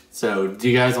 Sorry. So, do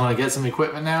you guys want to get some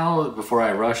equipment now before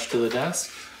I rush to the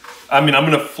desk? I mean, I'm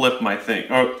gonna flip my thing.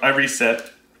 Oh, I reset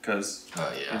because Oh,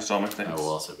 I yeah. used all my things. I will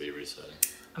also be resetting.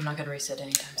 I'm not going to reset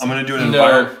anytime I'm soon. gonna do an No,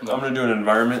 environment. no. I'm gonna do an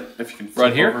environment. If you can flip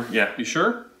Right here? over. Yeah. You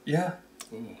sure? Yeah.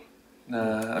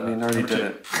 Nah, I mean, I already number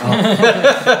did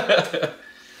 2. it.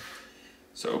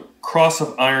 So, Cross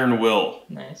of Iron Will.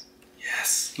 Nice.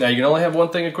 Yes. Now you can only have one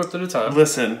thing equipped at a time.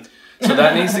 Listen. So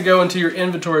that needs to go into your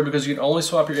inventory because you can only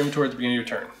swap your inventory at the beginning of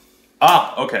your turn.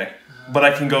 Ah, okay. But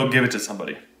I can go give it to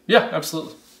somebody. Yeah,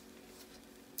 absolutely.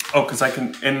 Oh, because I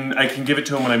can give it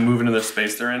to them when I move into the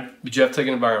space they're in. But you have to take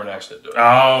an environment action to do it.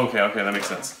 Oh, okay, that makes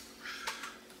sense.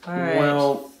 All right.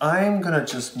 Well, I'm gonna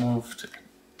just move to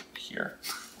here.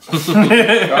 All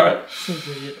right.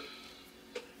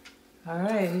 All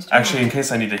right. Who's turn? Actually, in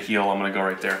case I need to heal, I'm gonna go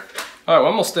right there. All right. Well,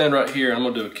 I'm gonna stand right here and I'm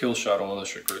gonna do a kill shot on one of the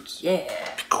Shriek Roots. Yeah.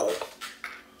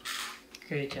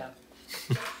 Great job.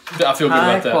 I feel good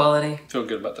High about that. quality. Feel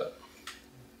good about that.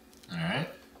 Alright.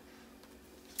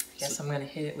 Guess I'm going to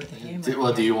hit it with a hammer.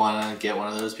 Well, do you want to get one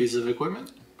of those pieces of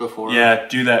equipment before? Yeah,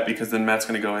 do that because then Matt's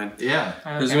gonna go in. Yeah.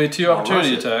 There's Okay. gonna be 2 I'll opportunity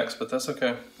rush it. attacks, but that's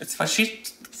okay. It's fine. She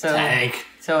So, Tank.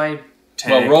 so I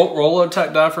tank. Well, roll an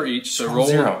attack die for each. So roll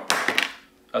 0.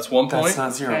 That's 1 point. That's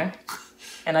not 0. okay,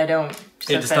 and I don't.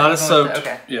 It's not a soaked.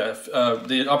 Okay. Yeah,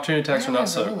 the opportunity attacks are Why am I not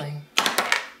soaked. rolling?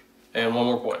 And 1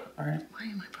 more point. All right. Why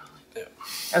am I rolling?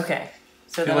 Okay.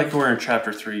 So I feel then like we're in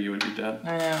chapter 3. You would be dead.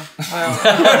 I know.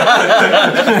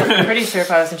 Well, pretty sure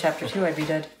if I was in chapter 2, I'd be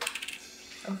dead.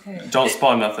 Okay. Don't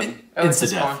spawn nothing. Oh, it's a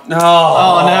Insta-death. spawn. No.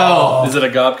 Oh Is it a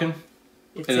Gobkin?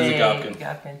 It's It is a Gobkin.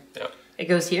 Yeah. It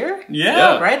goes here?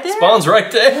 Yeah. Right there? Spawn's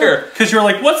right there. Because you're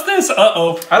like, what's this?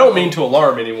 Uh-oh. I don't mean to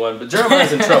alarm anyone, but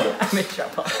Jeremiah's in trouble. I'm in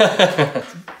trouble.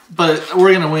 But we're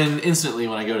going to win instantly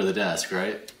when I go to the desk,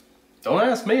 right? Don't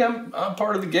ask me. I'm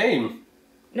part of the game.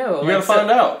 No, You gotta find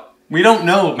out. We don't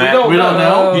know, Matt. don't We don't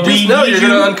know? You just We know need you're you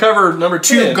gonna uncover number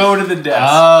 10. To go to the desk.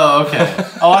 Oh, okay.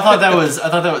 Oh, I thought that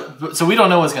was. So we don't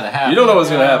know what's going to happen. You don't know what's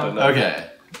gonna happen. No. Okay.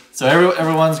 So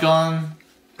everyone's gone,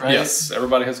 right? Yes,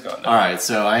 everybody has gone. All right.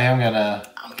 So I am gonna.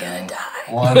 I'm gonna die.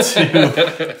 1,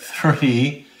 2,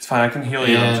 3. It's fine. I can heal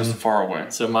you. I'm And- just far away.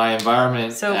 So my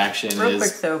environment So, action real is.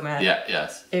 quick though, Matt. Yeah.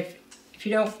 Yes.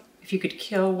 If you could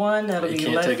kill one, that'll You be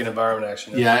can't less. take an environment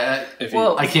action. Yeah. If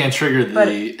Well, I can't trigger the But-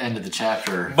 end of the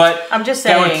chapter. But I'm just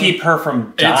that would saying- keep her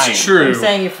from dying. it's true. I'm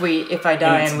saying if I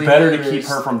die And it's and we better lose, to keep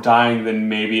her from dying than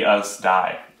maybe us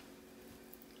die.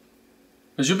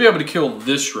 Because you'll be able to kill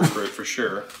this recruit for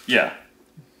sure. Yeah.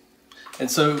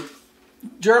 And so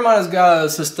Jeremiah's got a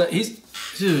sustain.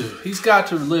 He's got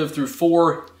to live through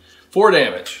four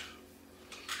damage.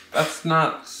 That's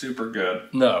not super good.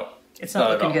 No, it's not not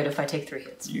at looking all. good if I take 3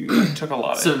 hits. You took a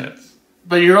lot of So- hits.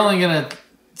 But you're only gonna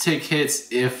take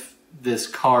hits if this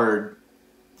card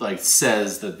like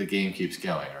says that the game keeps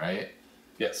going, right?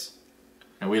 yes.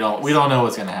 And we don't know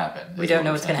what's gonna happen. We is don't what know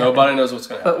we're what's saying. gonna happen. Nobody knows what's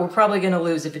going to happen. But we're probably gonna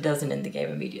lose if it doesn't end the game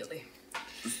immediately.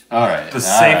 All right. The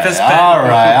safest bet all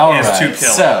right. is to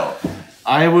kill. So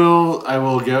I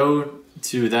will go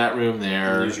to that room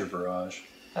there. Use your barrage.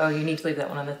 Oh, you need to leave that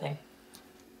one on the thing.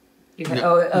 You can,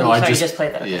 No, sorry, I you just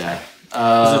played that. Yeah.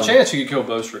 There's a chance you could kill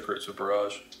both recruits with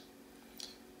barrage.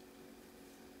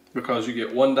 because you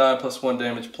get 1 die plus 1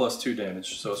 damage plus 2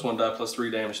 damage. So it's 1 die plus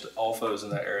 3 damage to all foes in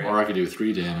that area. Or I could do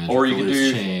 3 damage. Or with you the could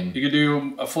loose do chain. you could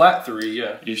do a flat 3,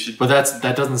 yeah. You should. But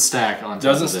that doesn't stack on top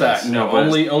Doesn't of stack. this. No, No, but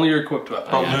only your equipped weapon.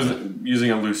 Oh,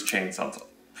 using a loose chain sounds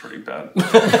pretty bad.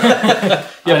 Yeah,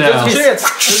 but there's a chance.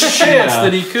 There's a chance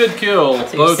that he could kill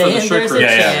So you're both of the saying trick there's a roots.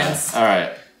 chance. All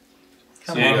right.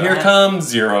 Come And on. here comes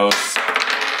zeros.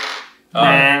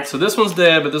 So this one's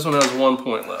dead, but this one has 1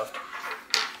 point left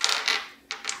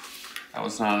That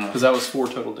was not enough. because that was 4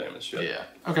 total damage. Yeah.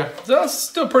 Okay. So that's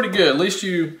still pretty good. At least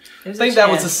you There's think a that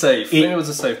was a chance. safe. I think it was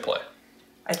a safe play.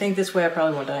 I think this way I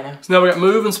probably won't die now. So now we got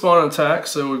move and spawn and attack.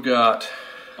 So we've got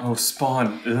Oh,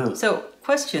 spawn. Ugh. So,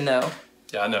 question though.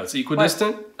 yeah, I know it's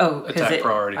equidistant. Oh, because Attack it.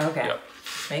 priority. Okay. Yep.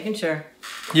 Making sure.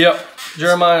 Yep.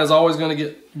 Jeremiah is always going to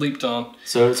get leaped on.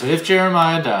 So if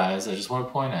Jeremiah dies, I just want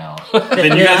to point out,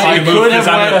 Then you guys I need to move could because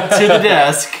have went to the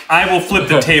desk. I will flip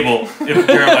the table if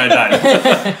Jeremiah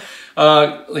dies.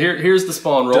 Here's the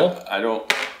spawn roll. I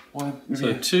don't.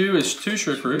 So 2 is 2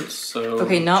 shriek roots. So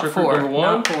Okay, not shriek root 4. number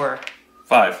 1. Not 4.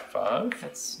 5. 5.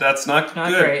 That's not Not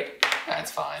good. great.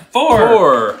 That's fine. 4.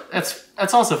 4.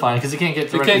 That's also fine because you can't get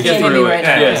You directly can't get Can't through be it. right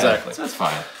Yeah, now. exactly. So that's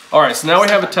fine. All right, so now we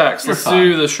have attacks. You're Let's fine.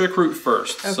 do the shriek root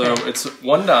first. So Okay. it's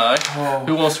 1 die. Oh.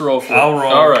 Who wants to roll for it? I'll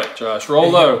roll. All right, Josh, roll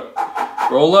low.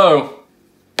 Roll low.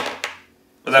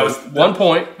 But that was 1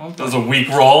 point. That was a weak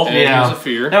roll. And Yeah. here's a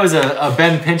fear. That was a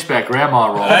Ben Pinchback grandma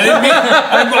roll. I didn't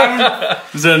mean.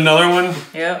 Is there another one?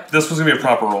 Yep. This was gonna be a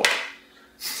proper roll.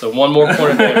 So 1 more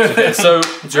point of damage. Okay, so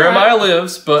Jeremiah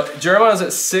lives, but Jeremiah's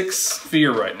at 6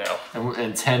 fear right now.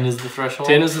 And 10 is the threshold.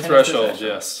 10 is the 10 is the threshold, threshold.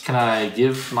 yes. Can I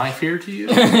give my fear to you?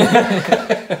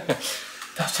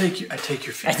 I take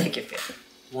your fear. I think it fit.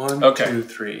 1, Okay. 2,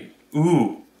 3.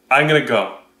 Ooh, I'm gonna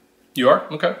go You are?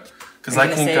 Okay. because Are I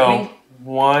you can gonna go save me?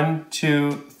 1,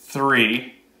 2,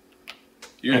 3.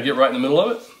 You're going to get right in the middle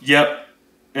of it? Yep.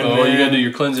 And Oh, then, you're going to do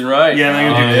your cleansing right? Yeah,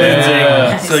 I'm gonna do yeah.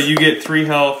 cleansing. So you get 3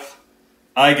 health.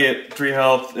 I get 3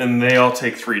 health, and they all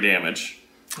take 3 damage.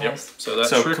 Yep. Nice. So that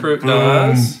So shriek root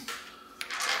kaboom. dies.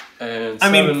 And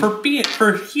I mean, 7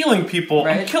 for healing people, I'm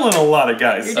Right. killing a lot of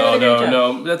guys. You're Oh doing a no, great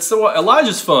no! That's the one.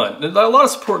 Elijah's fun. A lot of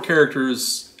support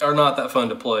characters are not that fun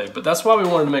to play, but that's why we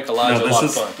wanted to make Elijah No, a lot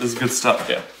of this fun. is good stuff.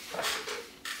 Yeah.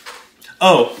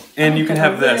 Oh, and you can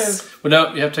have this. Well,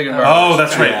 no, you have to take it. Oh,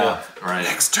 that's right. Yeah. All right.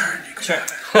 Next turn, you can Sure.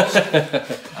 have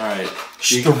it. All right.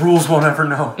 The rules won't ever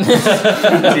know.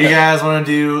 Do you guys want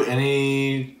to do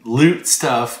any loot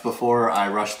stuff before I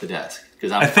rush the desk?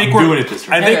 Because I'm I think doing we're it this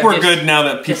I turn. think Okay, we're just- good now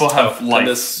that people just- have And life,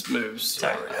 this moves.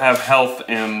 Sorry. have health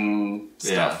and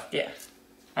Yeah. stuff. Yeah.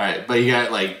 All right, but you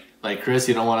got like Chris.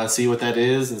 You don't want to see what that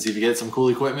is and see if you get some cool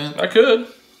equipment. I could.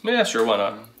 Yeah, sure. Why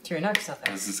not? Sure, knock yourself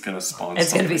out. This is gonna spawn.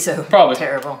 It's going to be so Probably.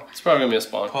 terrible. It's probably gonna be a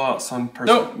spawn. Pull out some person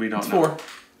Nope. we don't it's know. 4.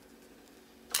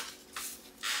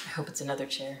 I hope it's another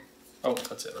chair. Oh,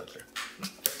 that's it right there.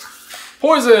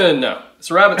 Poison. No, it's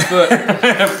a rabbit's foot. So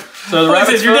the Poison,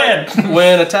 rabbit's you're foot, dead.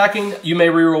 when attacking, you may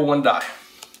reroll 1 die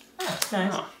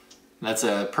Nice. That's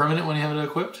a permanent when you have it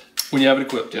equipped. when you have it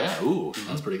equipped. Yeah. Yeah. Ooh,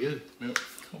 that's pretty good. Yep.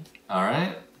 All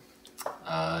right,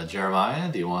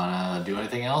 Jeremiah, do you want to do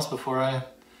anything else before I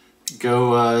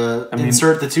go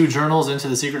insert the 2 journals into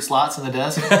the secret slots in the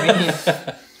desk?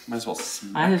 Might as well.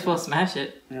 Might as well smash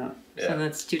it. Yeah. Yeah. So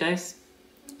that's 2 dice.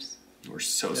 We're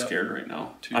so Yep. scared right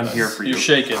now. 2 I'm dice. here for you. You're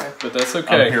shaking, but that's I'm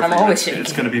okay. here I'm for you. always It's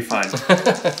shaking. gonna be fine.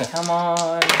 Come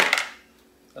on.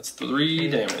 That's 3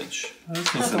 damage.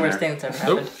 That's It's the in worst there. thing that's ever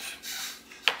Nope. happened.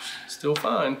 Still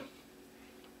fine.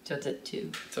 So it's at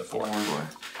 2. It's at 4.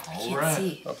 All right.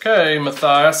 See. Okay,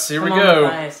 Matthias, here Come we on, go.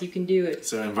 Matthias, you can do it.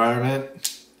 So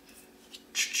environment.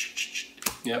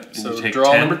 Yep. you So take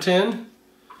draw 10? number 10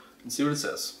 and see what it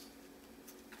says.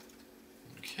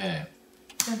 Okay.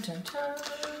 Dun, dun, dun.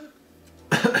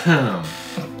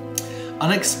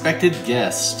 Unexpected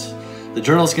guest. The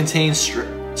journals contain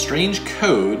strange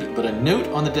code, but a note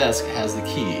on the desk has the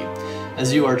key.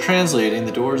 As you are translating,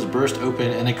 the doors burst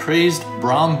open and a crazed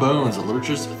Brom Bones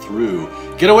lurches through.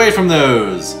 Get away from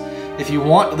those! If you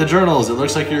want the journals, it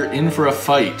looks like you're in for a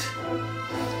fight.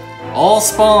 All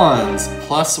spawns,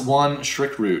 +1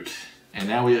 shriek root. And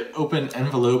now we open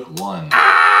envelope 1.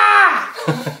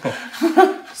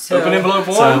 So, Open envelope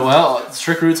 1. So, well,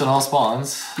 shriek roots on all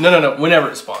spawns. No. Whenever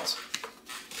it spawns.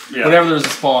 Yeah. Whenever there's a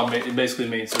spawn, it basically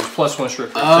means there's +1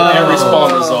 shriek root Oh. to every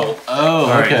spawn result. Oh, All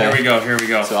right, okay. here we go. Here we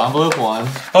go. So envelope 1.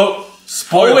 Oh,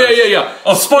 spoilers. Oh yeah.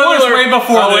 Oh, spoilers way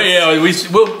before Oh this.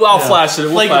 yeah, I'll flash it.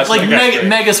 We'll Like flash it.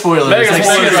 mega spoilers. Mega Like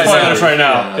spoilers secret spoilers right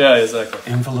now. Yeah,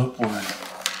 exactly. Envelope 1.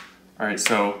 All right,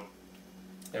 so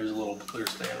There's a little clear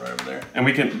stand right over there. and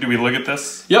we can. Do we look at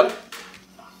this? Yep.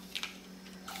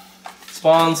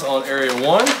 spawns on area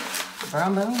 1.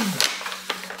 Brown bone.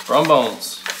 Brom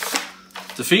Bones.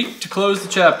 Defeat to close the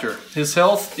chapter. His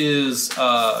health is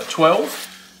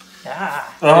 12.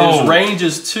 Ah. His range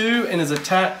is 2, and his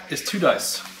attack is 2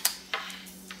 dice.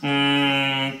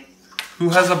 Who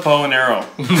has a bow and arrow?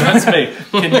 That's me.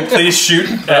 Can you please shoot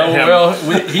at him? Well,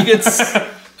 he gets.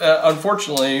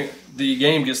 Unfortunately, the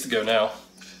game gets to go now.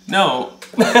 No.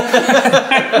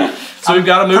 So we've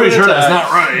got to move. Pretty sure attack. that's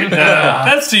not right.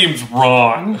 That seems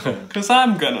wrong. Because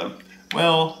I'm gonna.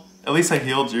 Well, at least I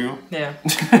healed you. Yeah.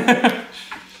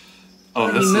 Oh,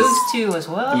 He this moves is. 2 as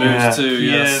well. Moves 2, he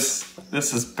yes. is.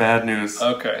 This is bad news.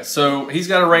 Okay, so he's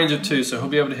got a range of 2, so he'll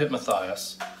be able to hit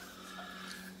Matthias.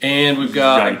 And we've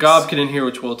got a Yikes. Gobkin in here,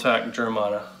 which will attack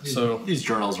Jeremiah. So These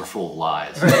journals are full of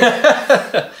lies.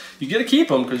 you get to keep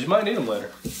them because you might need them later.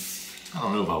 I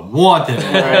don't know if I want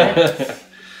them.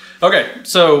 Okay,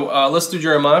 so let's do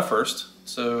Jeremiah first.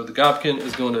 So the Gobkin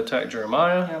is going to attack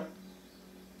Jeremiah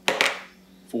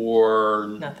for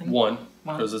Nothing. 1,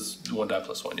 One. because it's 1 die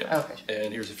plus 1, yeah. Okay.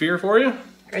 And here's a fear for you.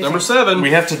 Great. Number 7. We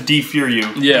have to de-fear you.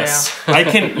 Yes. I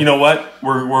can. You know what?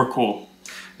 We're cool.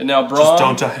 And now Just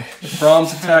don't die.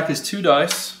 Brom's attack is 2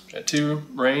 dice at 2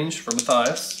 range for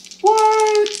Matthias.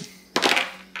 What?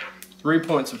 3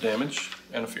 points of damage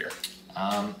and a fear.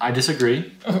 I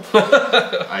disagree.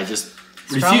 I just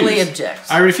Strongly refuse. objects.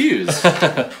 I refuse.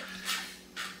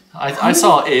 I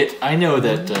saw it. I know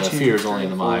that fear is only in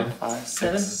the mind. 5,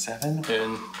 7. 7.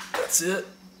 And that's it.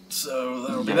 So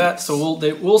that'll be that. So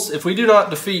we'll if we do not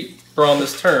defeat Brom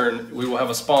this turn, we will have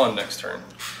a spawn next turn.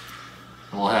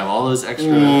 We'll have all those extra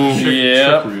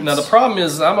Yeah. trick roots. Now the problem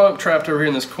is I'm up trapped over here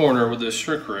in this corner with this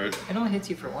shriek root. It only hits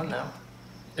you for 1 though.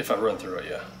 If I run through it,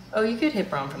 yeah. Oh, you could hit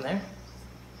Braum from there.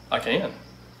 I can.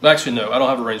 Actually, no. I don't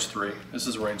have a range 3. This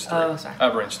is a range 3. Oh, sorry. I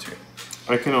have range 2.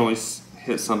 I can only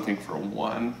hit something for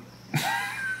 1.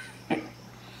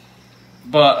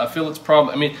 But I feel it's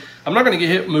probably. I mean, I'm not going to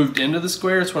get moved into the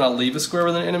square. It's when I leave a square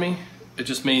with an enemy. It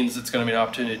just means it's going to be an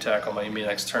opportunity attack on my enemy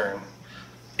next turn.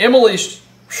 Emily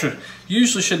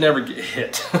usually should never get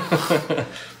hit,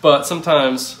 but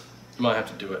sometimes you might have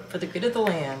to do it. For the good of the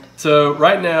land. So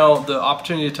right now, the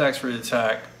opportunity attacks for the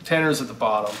attack. Tanner's at the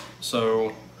bottom.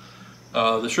 So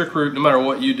the shriek root, no matter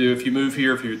what you do, if you move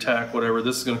here, if you attack, whatever,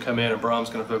 this is going to come in and Brom's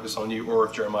going to focus on you, or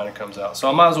if Jeremiah comes out. So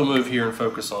I might as well move here and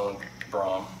focus on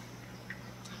Brom.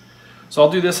 So I'll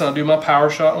do this, and I'll do my power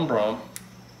shot on Brom.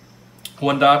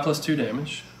 1 die plus 2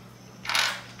 damage.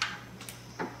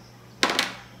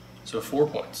 So 4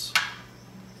 points.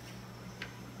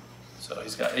 So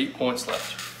he's got 8 points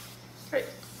left. Great.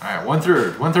 All right,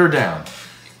 1/3. 1/3 down.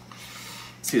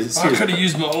 See, I could have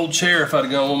used my old chair if I'd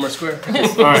have gone 1 more square.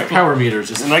 All right. power meters.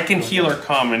 Just And I can heal or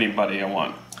calm anybody I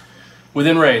want.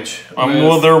 Within range.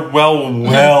 Well, they're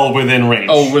well within range.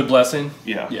 Oh, with blessing?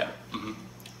 Yeah. Yeah.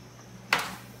 All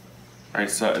right.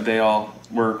 So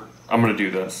I'm gonna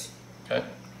do this. Okay.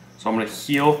 So I'm gonna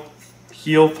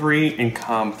heal 3 and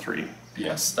calm 3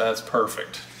 Yes, that's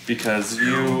perfect. because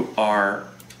you are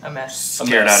A mess.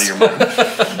 scared out of your mind.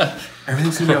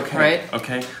 Everything's gonna be okay. Right.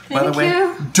 Okay. By the Thank way,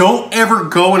 you. don't ever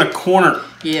go in a corner.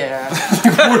 Yeah.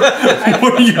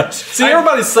 What are you? See,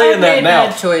 everybody's saying I've that made now.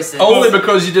 bad choices. Only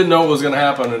because you didn't know what was going to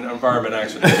happen in environment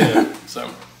action. Yeah, so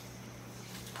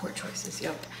Poor choices,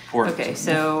 yep. Poor Okay,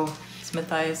 so it's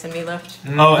Matthias and me left.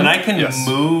 Oh, and I can Yes.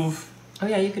 move. Oh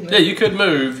yeah, you can move. yeah, you could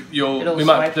move. It'll We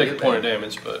might swipe take you, a point of but-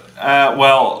 damage, but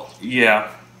Well, yeah.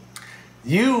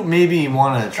 you maybe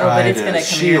want to Oh, try but it's to gonna come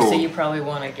here, shield so you probably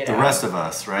want to get the out. rest of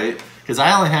us, right? Because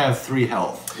I only have 3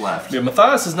 health left. yeah,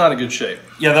 Matthias is not in good shape.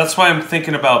 Yeah, that's why I'm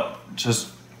thinking about just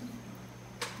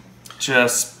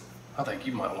I think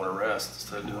you might want to rest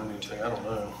instead of doing anything. I don't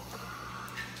know.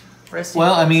 Resting.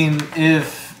 Well, I mean,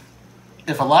 if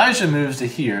Elijah moves to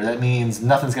here, that means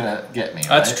nothing's gonna get me.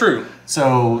 That's right? true.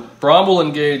 So Brom will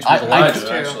engage with I Elijah,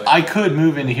 could- actually. I could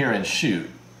move into here and shoot.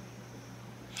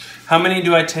 How many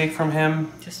do I take from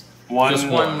him? Just 1. Just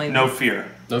one, like- No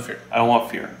fear. no fear. I don't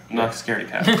want fear. I'm not a scaredy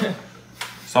cat.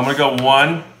 So I'm gonna go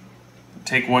 1.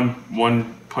 Take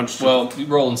one punch. To Well, you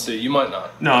roll and see. You might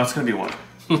not. no, it's gonna be 1.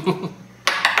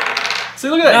 See,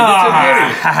 look at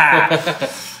that. You get to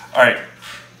All right.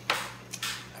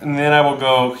 And then I will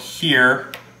go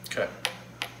here, Okay.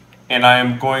 and I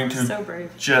am going to so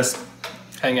brave. just.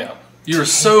 Hang out. You're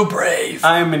so brave.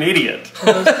 I'm an idiot.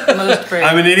 Most brave.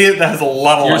 I'm an idiot that has a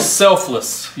lot of You're life.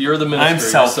 selfless. You're the minister. I'm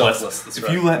You're selfless. That's If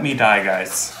right. you let me die,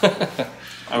 guys,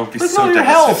 I would be Look so at all your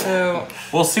devastated. so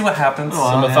We'll see what happens.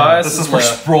 Oh, Matthias This is is where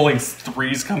left. rolling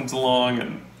 3s comes along,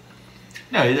 and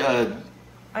No,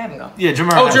 I haven't gone. Yeah,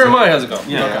 Jeremiah. Oh, hasn't. Jeremiah hasn't gone.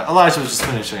 Yeah. Okay. Elijah was just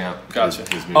finishing up. Gotcha.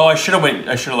 His move. Oh, I should have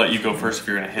let you go first if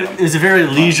you're gonna hit It him. was a very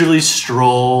leisurely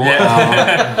stroll.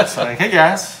 Yeah. It's like, hey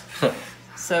guys.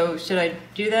 So should I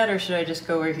do that, or should I just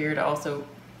go over here to also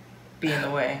be in the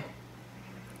way?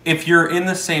 If you're in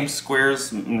the same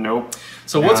squares, nope.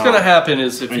 So what's No. going to happen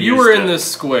is if I you were used in it. this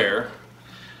square,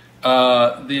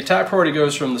 the attack priority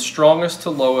goes from the strongest to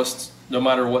lowest no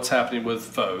matter what's happening with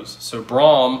foes. So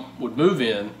Brahm would move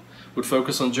in, would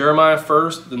focus on Jeremiah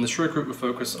first, then the Shriek Root would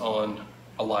focus on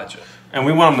Elijah. And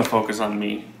we want them to focus on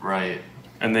me. Right.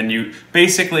 And then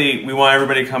we want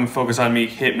everybody to come focus on me,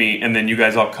 hit me, and then you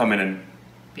guys all come in and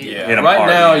Yeah. Hit 'em Right hard,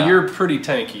 now yeah. you're pretty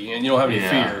tanky and you don't have any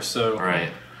Yeah. fear. So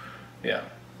Right. yeah,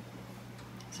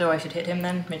 So I should hit him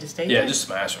then? Me to stay yeah, here? just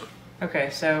smash him. Okay,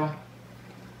 so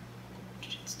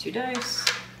it's 2 dice.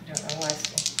 I don't know why.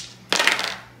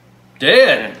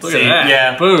 Dead. Look See? at that.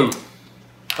 Yeah. Boom.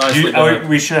 Nicely done.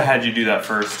 we should have had you do that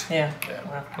first. Yeah. Yeah.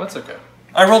 Well, That's okay.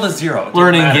 I rolled a 0. It doesn't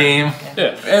Learning matter. game.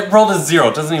 Yeah. It rolled a 0.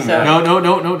 It doesn't even So- matter. No,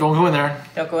 don't go in there.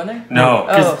 don't go in there? No.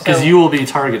 Oh, Because so- you will be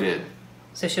targeted.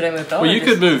 So should I move at all? Well, or you just-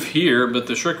 could move here, but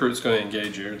the Shriek Root's going to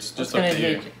engage you. It's It's just gonna up to you.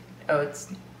 engage. Oh, it's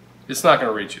It's not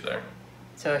going to reach you there.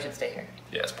 so I should stay here.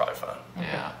 Yeah, it's probably fine.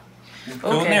 Yeah.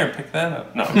 Go in Okay. there and pick that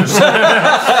up. No.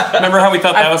 Remember how we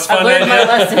thought that was I fun? learned my idea?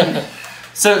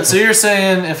 lesson. So you're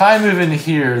saying if I move into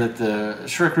here that the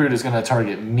Shriek Root is going to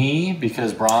target me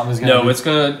because Brahm is going to No, it's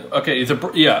going to... Okay,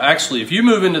 actually, if you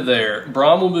move into there,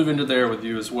 Brahm will move into there with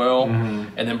you as well.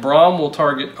 Mm-hmm. And then Brahm will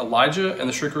target Elijah, and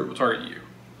the Shriek Root will target you.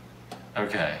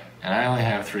 Okay. And I only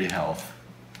have 3 health.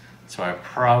 So I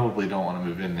probably don't want to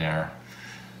move in there.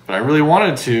 But I really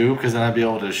wanted to because then I'd be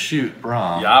able to shoot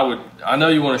Brahm. Yeah, I know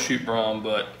you want to shoot Brahm,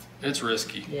 but it's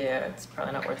risky. Yeah, it's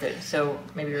probably not worth it. So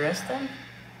maybe rest then?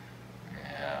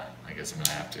 Yeah, I guess I'm going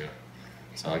to have to.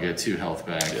 So I'll get 2 health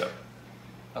back. Yeah.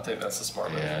 I think that's the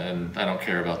smart move. Yeah, and I don't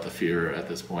care about the fear at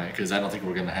this point because I don't think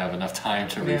we're going to have enough time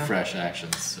to Yeah. refresh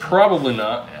actions. So. Probably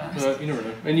not. Yeah. But you never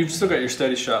know. And you've still got your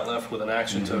steady shot left with an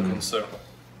action token, so...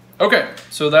 Okay,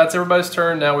 so that's everybody's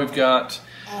turn. Now we've got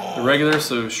the regular,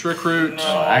 so Shriek Root,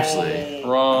 Oh, actually,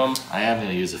 Brahm. I am going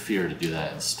to use a fear to do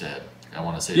that instead. I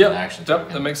want to save an action Yep,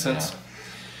 token. that makes sense.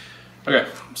 Yeah.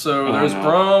 Okay, so Oh, there's no.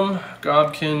 Brahm,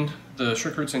 Godkin, the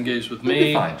Shriek Root's engaged with You'll be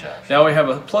me. fine, Josh. Now we have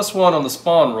a +1 on the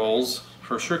spawn rolls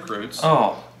for Shriek Roots.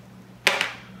 Oh.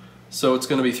 So it's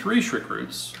going to be 3 Shriek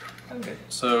Roots. Okay.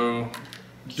 So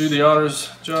do the honors,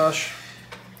 Josh.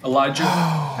 Elijah,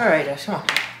 All right, Josh, come on.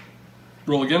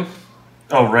 roll again.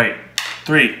 Oh, right.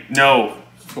 3. No.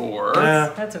 4,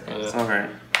 Yeah. That's okay. It's okay.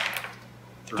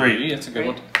 3. That's a good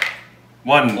Great.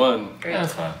 one. 1. 1. Great. Yeah,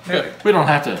 that's fine. Good. We don't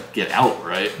have to get out,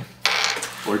 right?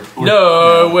 Or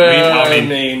No, well, I I mean,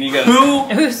 mean, you got. Who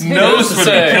Who's- knows to when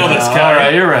say? to kill this all guy?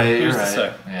 right, you're right. You're Who's to right.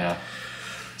 say? Yeah.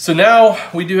 So now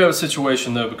we do have a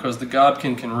situation though because the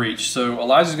Godkin can reach. So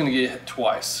Elijah's going to get hit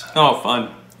twice. Oh,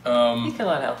 fun. He's got a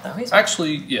lot of health though. He's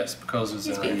Actually, yes, because it's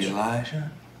He's in beat range.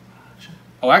 Elijah.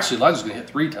 Oh, actually, Elijah's going to hit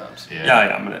 3 times. Yeah,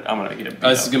 I'm gonna get beat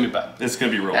This is up. going to be bad. It's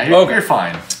gonna be real. Yeah, bad. you're, Okay. you're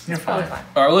fine. You're probably fine. fine.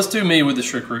 All right, let's do me with the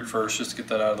Shriek Root first, just to get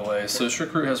that out of the way. So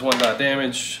Shriek Root has 1 die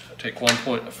damage. I take 1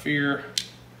 point of fear.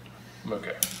 I'm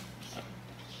okay.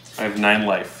 I have 9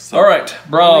 life. So All right,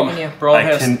 Brahm. Look at you. Brahm I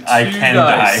has can 2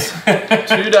 die. dice.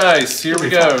 2 dice. Here we be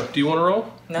go. Do you want to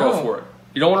roll? No. Roll for it.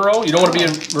 You don't want to roll? You don't want to be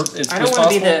I don't want to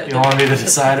be the, You don't want to be the the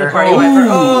decider? party wiper.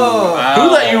 Oh, Wow.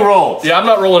 Who let you roll? Yeah, I'm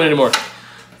not rolling anymore.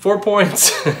 4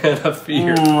 points and a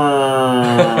fear.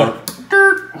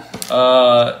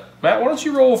 Matt, why don't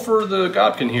you roll for the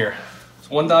Godkin here? It's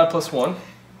 1 die plus 1.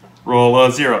 Roll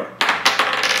a 0.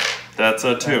 That's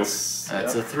a 2.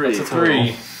 That's a 3. That's a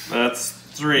 3. That's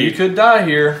 3. You could die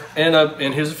here, and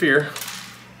here's a fear.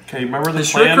 Okay, remember the The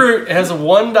Shriek plan? Root has a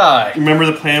 1 die. Remember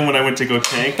the plan when I went to go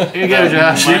tank? Here you go,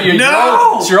 Josh.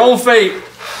 No! It's your own fate.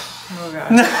 oh god.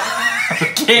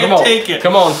 Can't Come on. take it.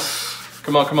 Come on.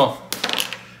 Come on, come on.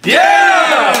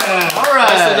 Yeah! All Nicely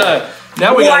right. done.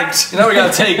 Now we got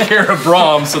to take care of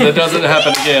Brahm so that doesn't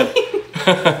happen again.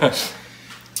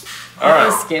 All That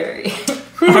was right. scary.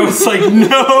 I was like,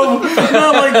 no,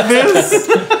 not like this.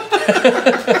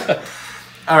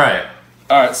 All right.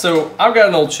 All right, so I've got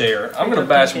an old chair. I'm going to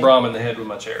bash Brahm in the head with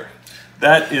my chair.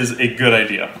 That is a good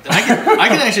idea. I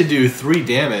can actually do 3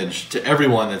 damage to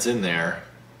everyone that's in there.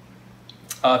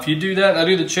 If you do that and I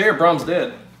do the chair, Brahm's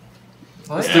dead.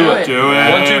 Let's do it. Do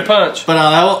it. 1-2 punch. But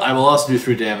I will also do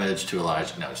 3 damage to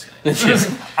Elijah. No, just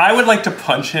kidding. I would like to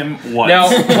punch him once. Now,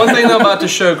 one thing I'm about to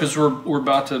show, because we're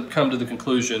about to come to the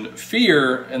conclusion,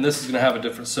 fear, and this is going to have a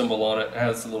different symbol on it, it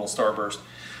has the little starburst,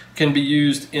 can be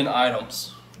used in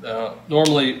items.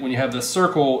 Normally, when you have this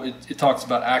circle, it talks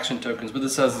about action tokens, but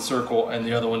this has the circle, and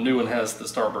the other one, new one, has the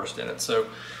starburst in it. So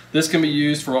this can be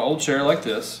used for an old chair like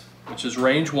this, which is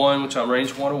range 1, which I'm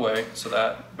range 1 away. So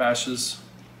that bashes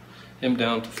him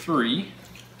down to 3.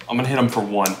 I'm gonna hit him for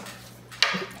 1.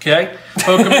 Okay,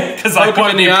 poke him, Because I poke him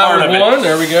want in to be the part eye of with it. 1.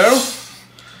 There we go.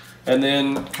 And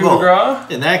then coup de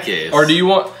grace. In that case, Or do you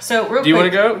want? So real Do you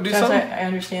quick, want to go do Josh, something? I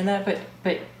understand that,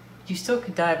 but you still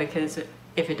could die because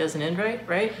if it doesn't end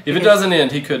right? If it doesn't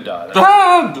end, he could die.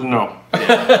 Ah, no.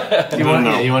 you want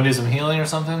No. you want to do some healing or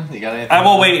something? You got anything? I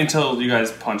will wait until you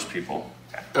guys punch people.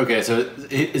 Okay, so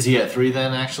is he at 3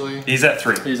 then? Actually. He's at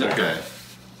 3. He's okay. Okay.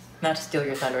 Not to steal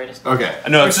your thunder, I just Okay.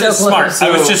 No, it's We're just so smart. close. I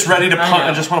was just ready to I punch. know.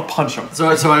 I just want to punch him. So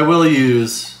I will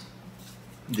use.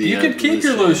 The, You could keep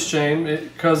your chain. loose chain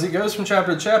because it goes from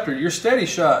chapter to chapter. Your steady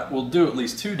shot will do at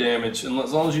least 2 damage, and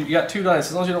as long as you got 2 dice,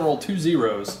 as long as you don't roll 2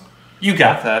 zeros. You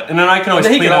got that. And then I can And always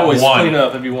then he clean can up always 1. clean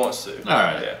up if he wants to. All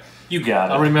right. Yeah. You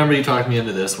got I'll it. remember you talked me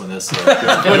into this when this. When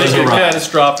goes it get awry.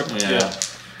 catastrophic. Yeah.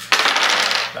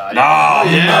 Ah,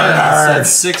 Yeah, that's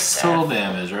 6 total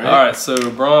damage, right? All right, so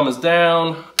Brahm is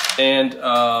down, and 2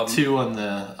 on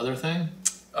the other thing.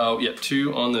 oh yeah,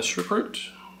 2 on the Shriproot,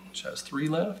 which has 3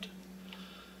 left.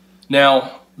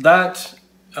 Now that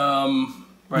right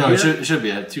No, here. it should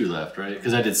be. I have 2 left, right?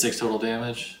 Because I did 6 total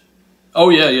damage. Oh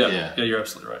yeah, Yeah. You're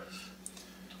absolutely right.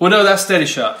 Well, no, that's steady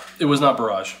shot. It was not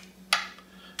barrage.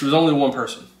 It was only 1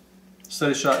 person.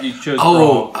 Steady shot. You chose.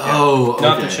 Oh, Brahm. oh,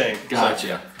 Not okay. the chain.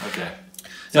 Gotcha. Okay.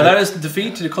 Now that is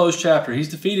defeat to the closed chapter. He's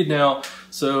defeated now.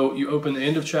 So you open the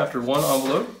end of chapter 1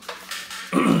 envelope.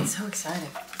 It's so exciting.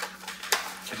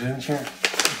 Get it in here.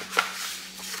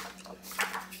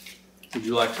 Would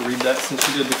you like to read that since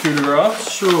you did the coup de grace?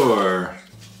 Sure.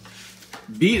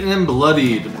 Beaten and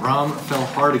bloodied, Brahm fell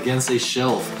hard against a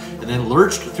shelf and then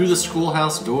lurched through the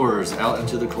schoolhouse doors out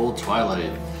into the cold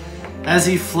twilight. As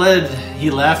he fled, he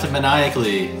laughed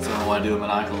maniacally. Someone want to do a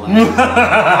maniacal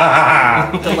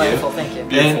laugh? Delightful, thank you.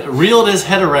 And reeled his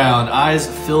head around, eyes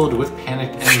filled with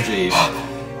panicked energy.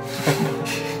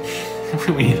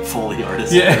 We need a Foley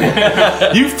artist.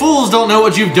 Yeah. You fools don't know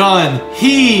what you've done.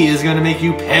 He is going to make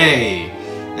you pay.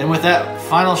 And with that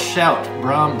final shout,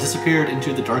 Brahm disappeared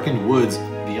into the darkened woods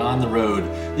beyond the road,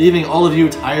 leaving all of you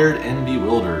tired and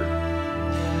bewildered.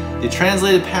 The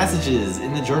translated passages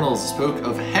in the journals spoke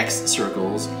of hex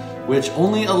circles, which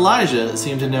only Elijah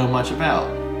seemed to know much about.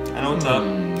 I know what's up.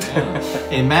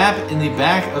 A map in the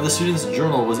back of the student's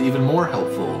journal was even more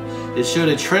helpful. It showed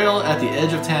a trail at the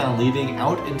edge of town leading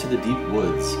out into the deep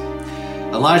woods.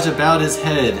 Elijah bowed his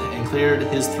head and cleared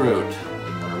his throat.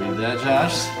 You want to read that,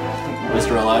 Josh?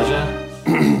 Mr.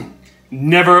 Elijah?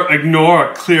 Never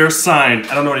ignore a clear sign.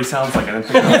 I don't know what he sounds like. I didn't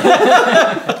think of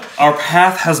it. Our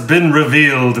path has been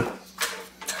revealed.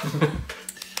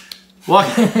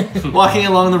 Walking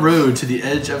along the road to the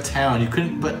edge of town, you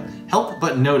couldn't help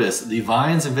but notice the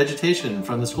vines and vegetation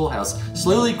from the schoolhouse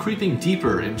slowly creeping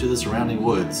deeper into the surrounding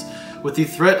woods. With the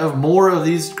threat of more of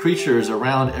these creatures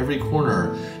around every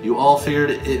corner, you all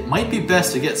figured it might be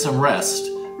best to get some rest,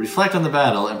 reflect on the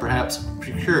battle, and perhaps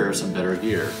procure some better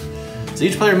gear. So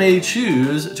each player may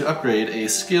choose to upgrade a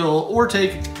skill or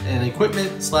take an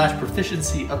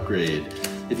equipment/proficiency upgrade.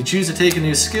 If you choose to take a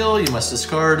new skill, you must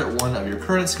discard one of your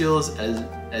current skills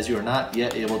as you are not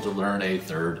yet able to learn a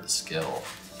 3rd skill.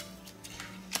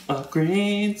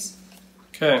 Upgrades.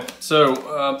 Okay,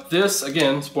 so this,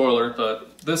 again, spoiler,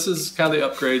 but this is kind of the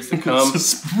upgrades that come.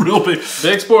 It's real big.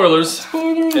 Big spoilers.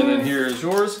 And then here is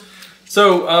yours.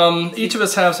 So each of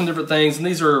us have some different things, and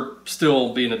these are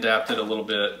still being adapted a little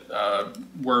bit,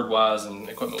 word-wise and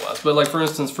equipment-wise. But like, for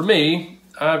instance, for me,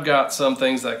 I've got some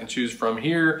things that I can choose from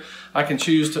here. I can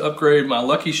choose to upgrade my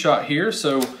Lucky Shot here.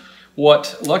 So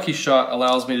what Lucky Shot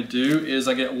allows me to do is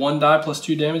I get 1 die plus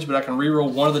 2 damage, but I can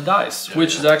reroll 1 of the dice,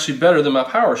 which is actually better than my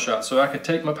Power Shot. So I could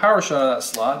take my Power Shot out of that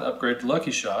slot and upgrade to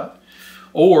Lucky Shot.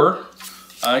 Or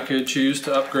I could choose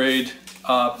to upgrade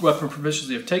weapon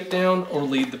proficiency of Takedown or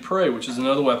Lead the Prey, which is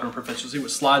another weapon proficiency,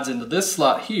 which slides into this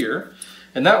slot here.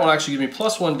 And that will actually give me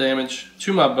 +1 damage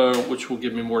to my bow, which will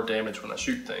give me more damage when I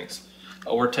shoot things.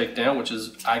 Or Takedown, which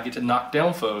is I get to knock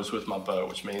down foes with my bow,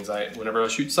 which means whenever I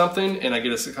shoot something and I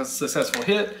get a successful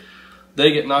hit,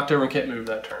 they get knocked over and can't move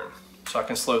that turn. So I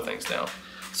can slow things down.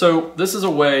 So this is a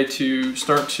way to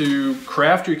start to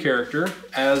craft your character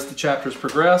as the chapters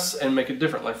progress and make it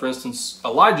different. Like, for instance,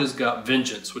 Elijah's got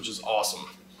Vengeance, which is awesome.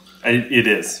 It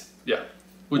is. Yeah.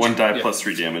 1 die plus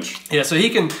 3 damage. Yeah, so he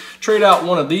can trade out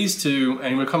one of these 2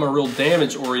 and become a real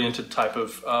damage-oriented type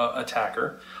of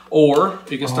attacker. Or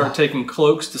you can start taking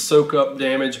cloaks to soak up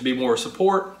damage, be more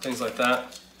support, things like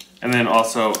that. And then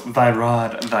also, thy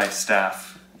rod, thy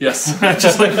staff. Yes.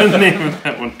 Just like the name of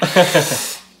that one.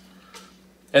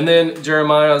 And then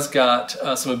Jeremiah's got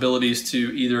some abilities to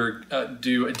either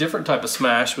do a different type of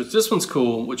smash, which this one's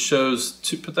cool, which shows,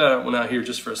 to put that one out here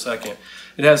just for a second.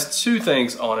 It has 2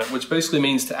 things on it, which basically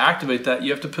means to activate that,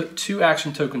 you have to put 2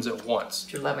 action tokens at once.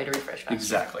 Would you allow me to refresh faster?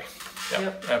 Exactly. Yeah,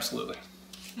 Yep. absolutely.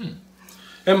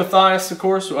 And Matthias, of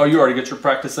course. Oh, you already got your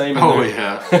practice aim in Oh there.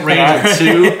 yeah, range of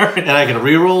 2, and I can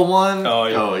reroll 1. Oh,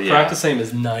 yeah. Oh, yeah. Practice aim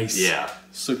is nice. Yeah.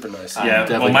 Super nice. I'm Yeah, well,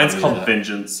 definitely mine's gonna do called that.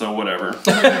 Vengeance, so whatever.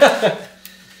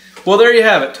 Well, there you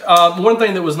have it. One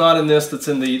thing that was not in this, that's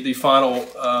in the final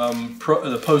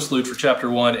the postlude for chapter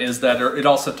 1, is that it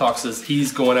also talks as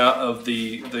he's going out of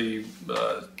the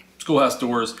schoolhouse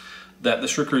doors, that the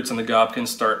Shrikroots and the Gobkins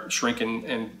start shrinking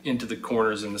and into the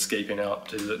corners and escaping out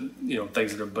to the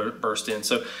things that have burst in.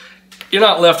 So you're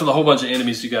not left with a whole bunch of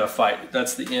enemies you got to fight.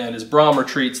 That's the end. As Brahm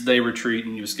retreats, they retreat,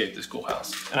 and you escape the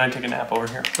schoolhouse. And I take a nap over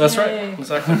here. That's Yay. right.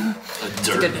 Exactly. It's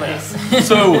a good place.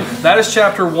 So that is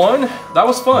chapter 1. That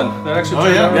was fun. That actually Oh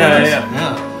turned out yeah, really Yeah, nice.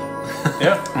 yeah.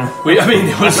 Yeah. I mean,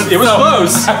 it was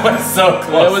close. I was so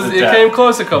close. It came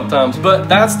close a couple times, but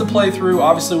that's the playthrough.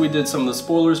 Obviously, we did some of the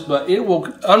spoilers, but it will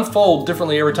unfold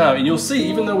differently every time. And you'll see,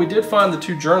 even though we did find the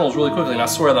 2 journals really quickly, and I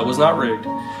swear that was not rigged,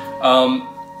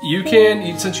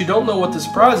 since you don't know what the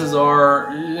surprises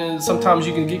are, sometimes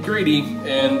you can get greedy,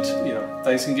 and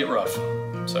things can get rough.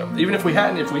 So even if we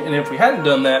hadn't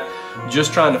done that,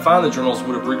 just trying to find the journals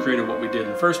would have recreated what we did in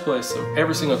the first place. So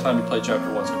every single time you play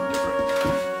chapter 1 is going to be different.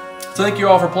 So thank you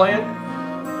all for playing.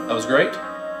 That was great.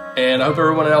 And I hope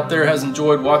everyone out there has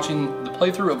enjoyed watching the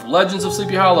playthrough of Legends of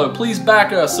Sleepy Hollow. Please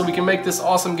back us so we can make this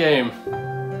awesome game. Do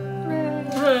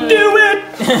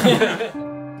it!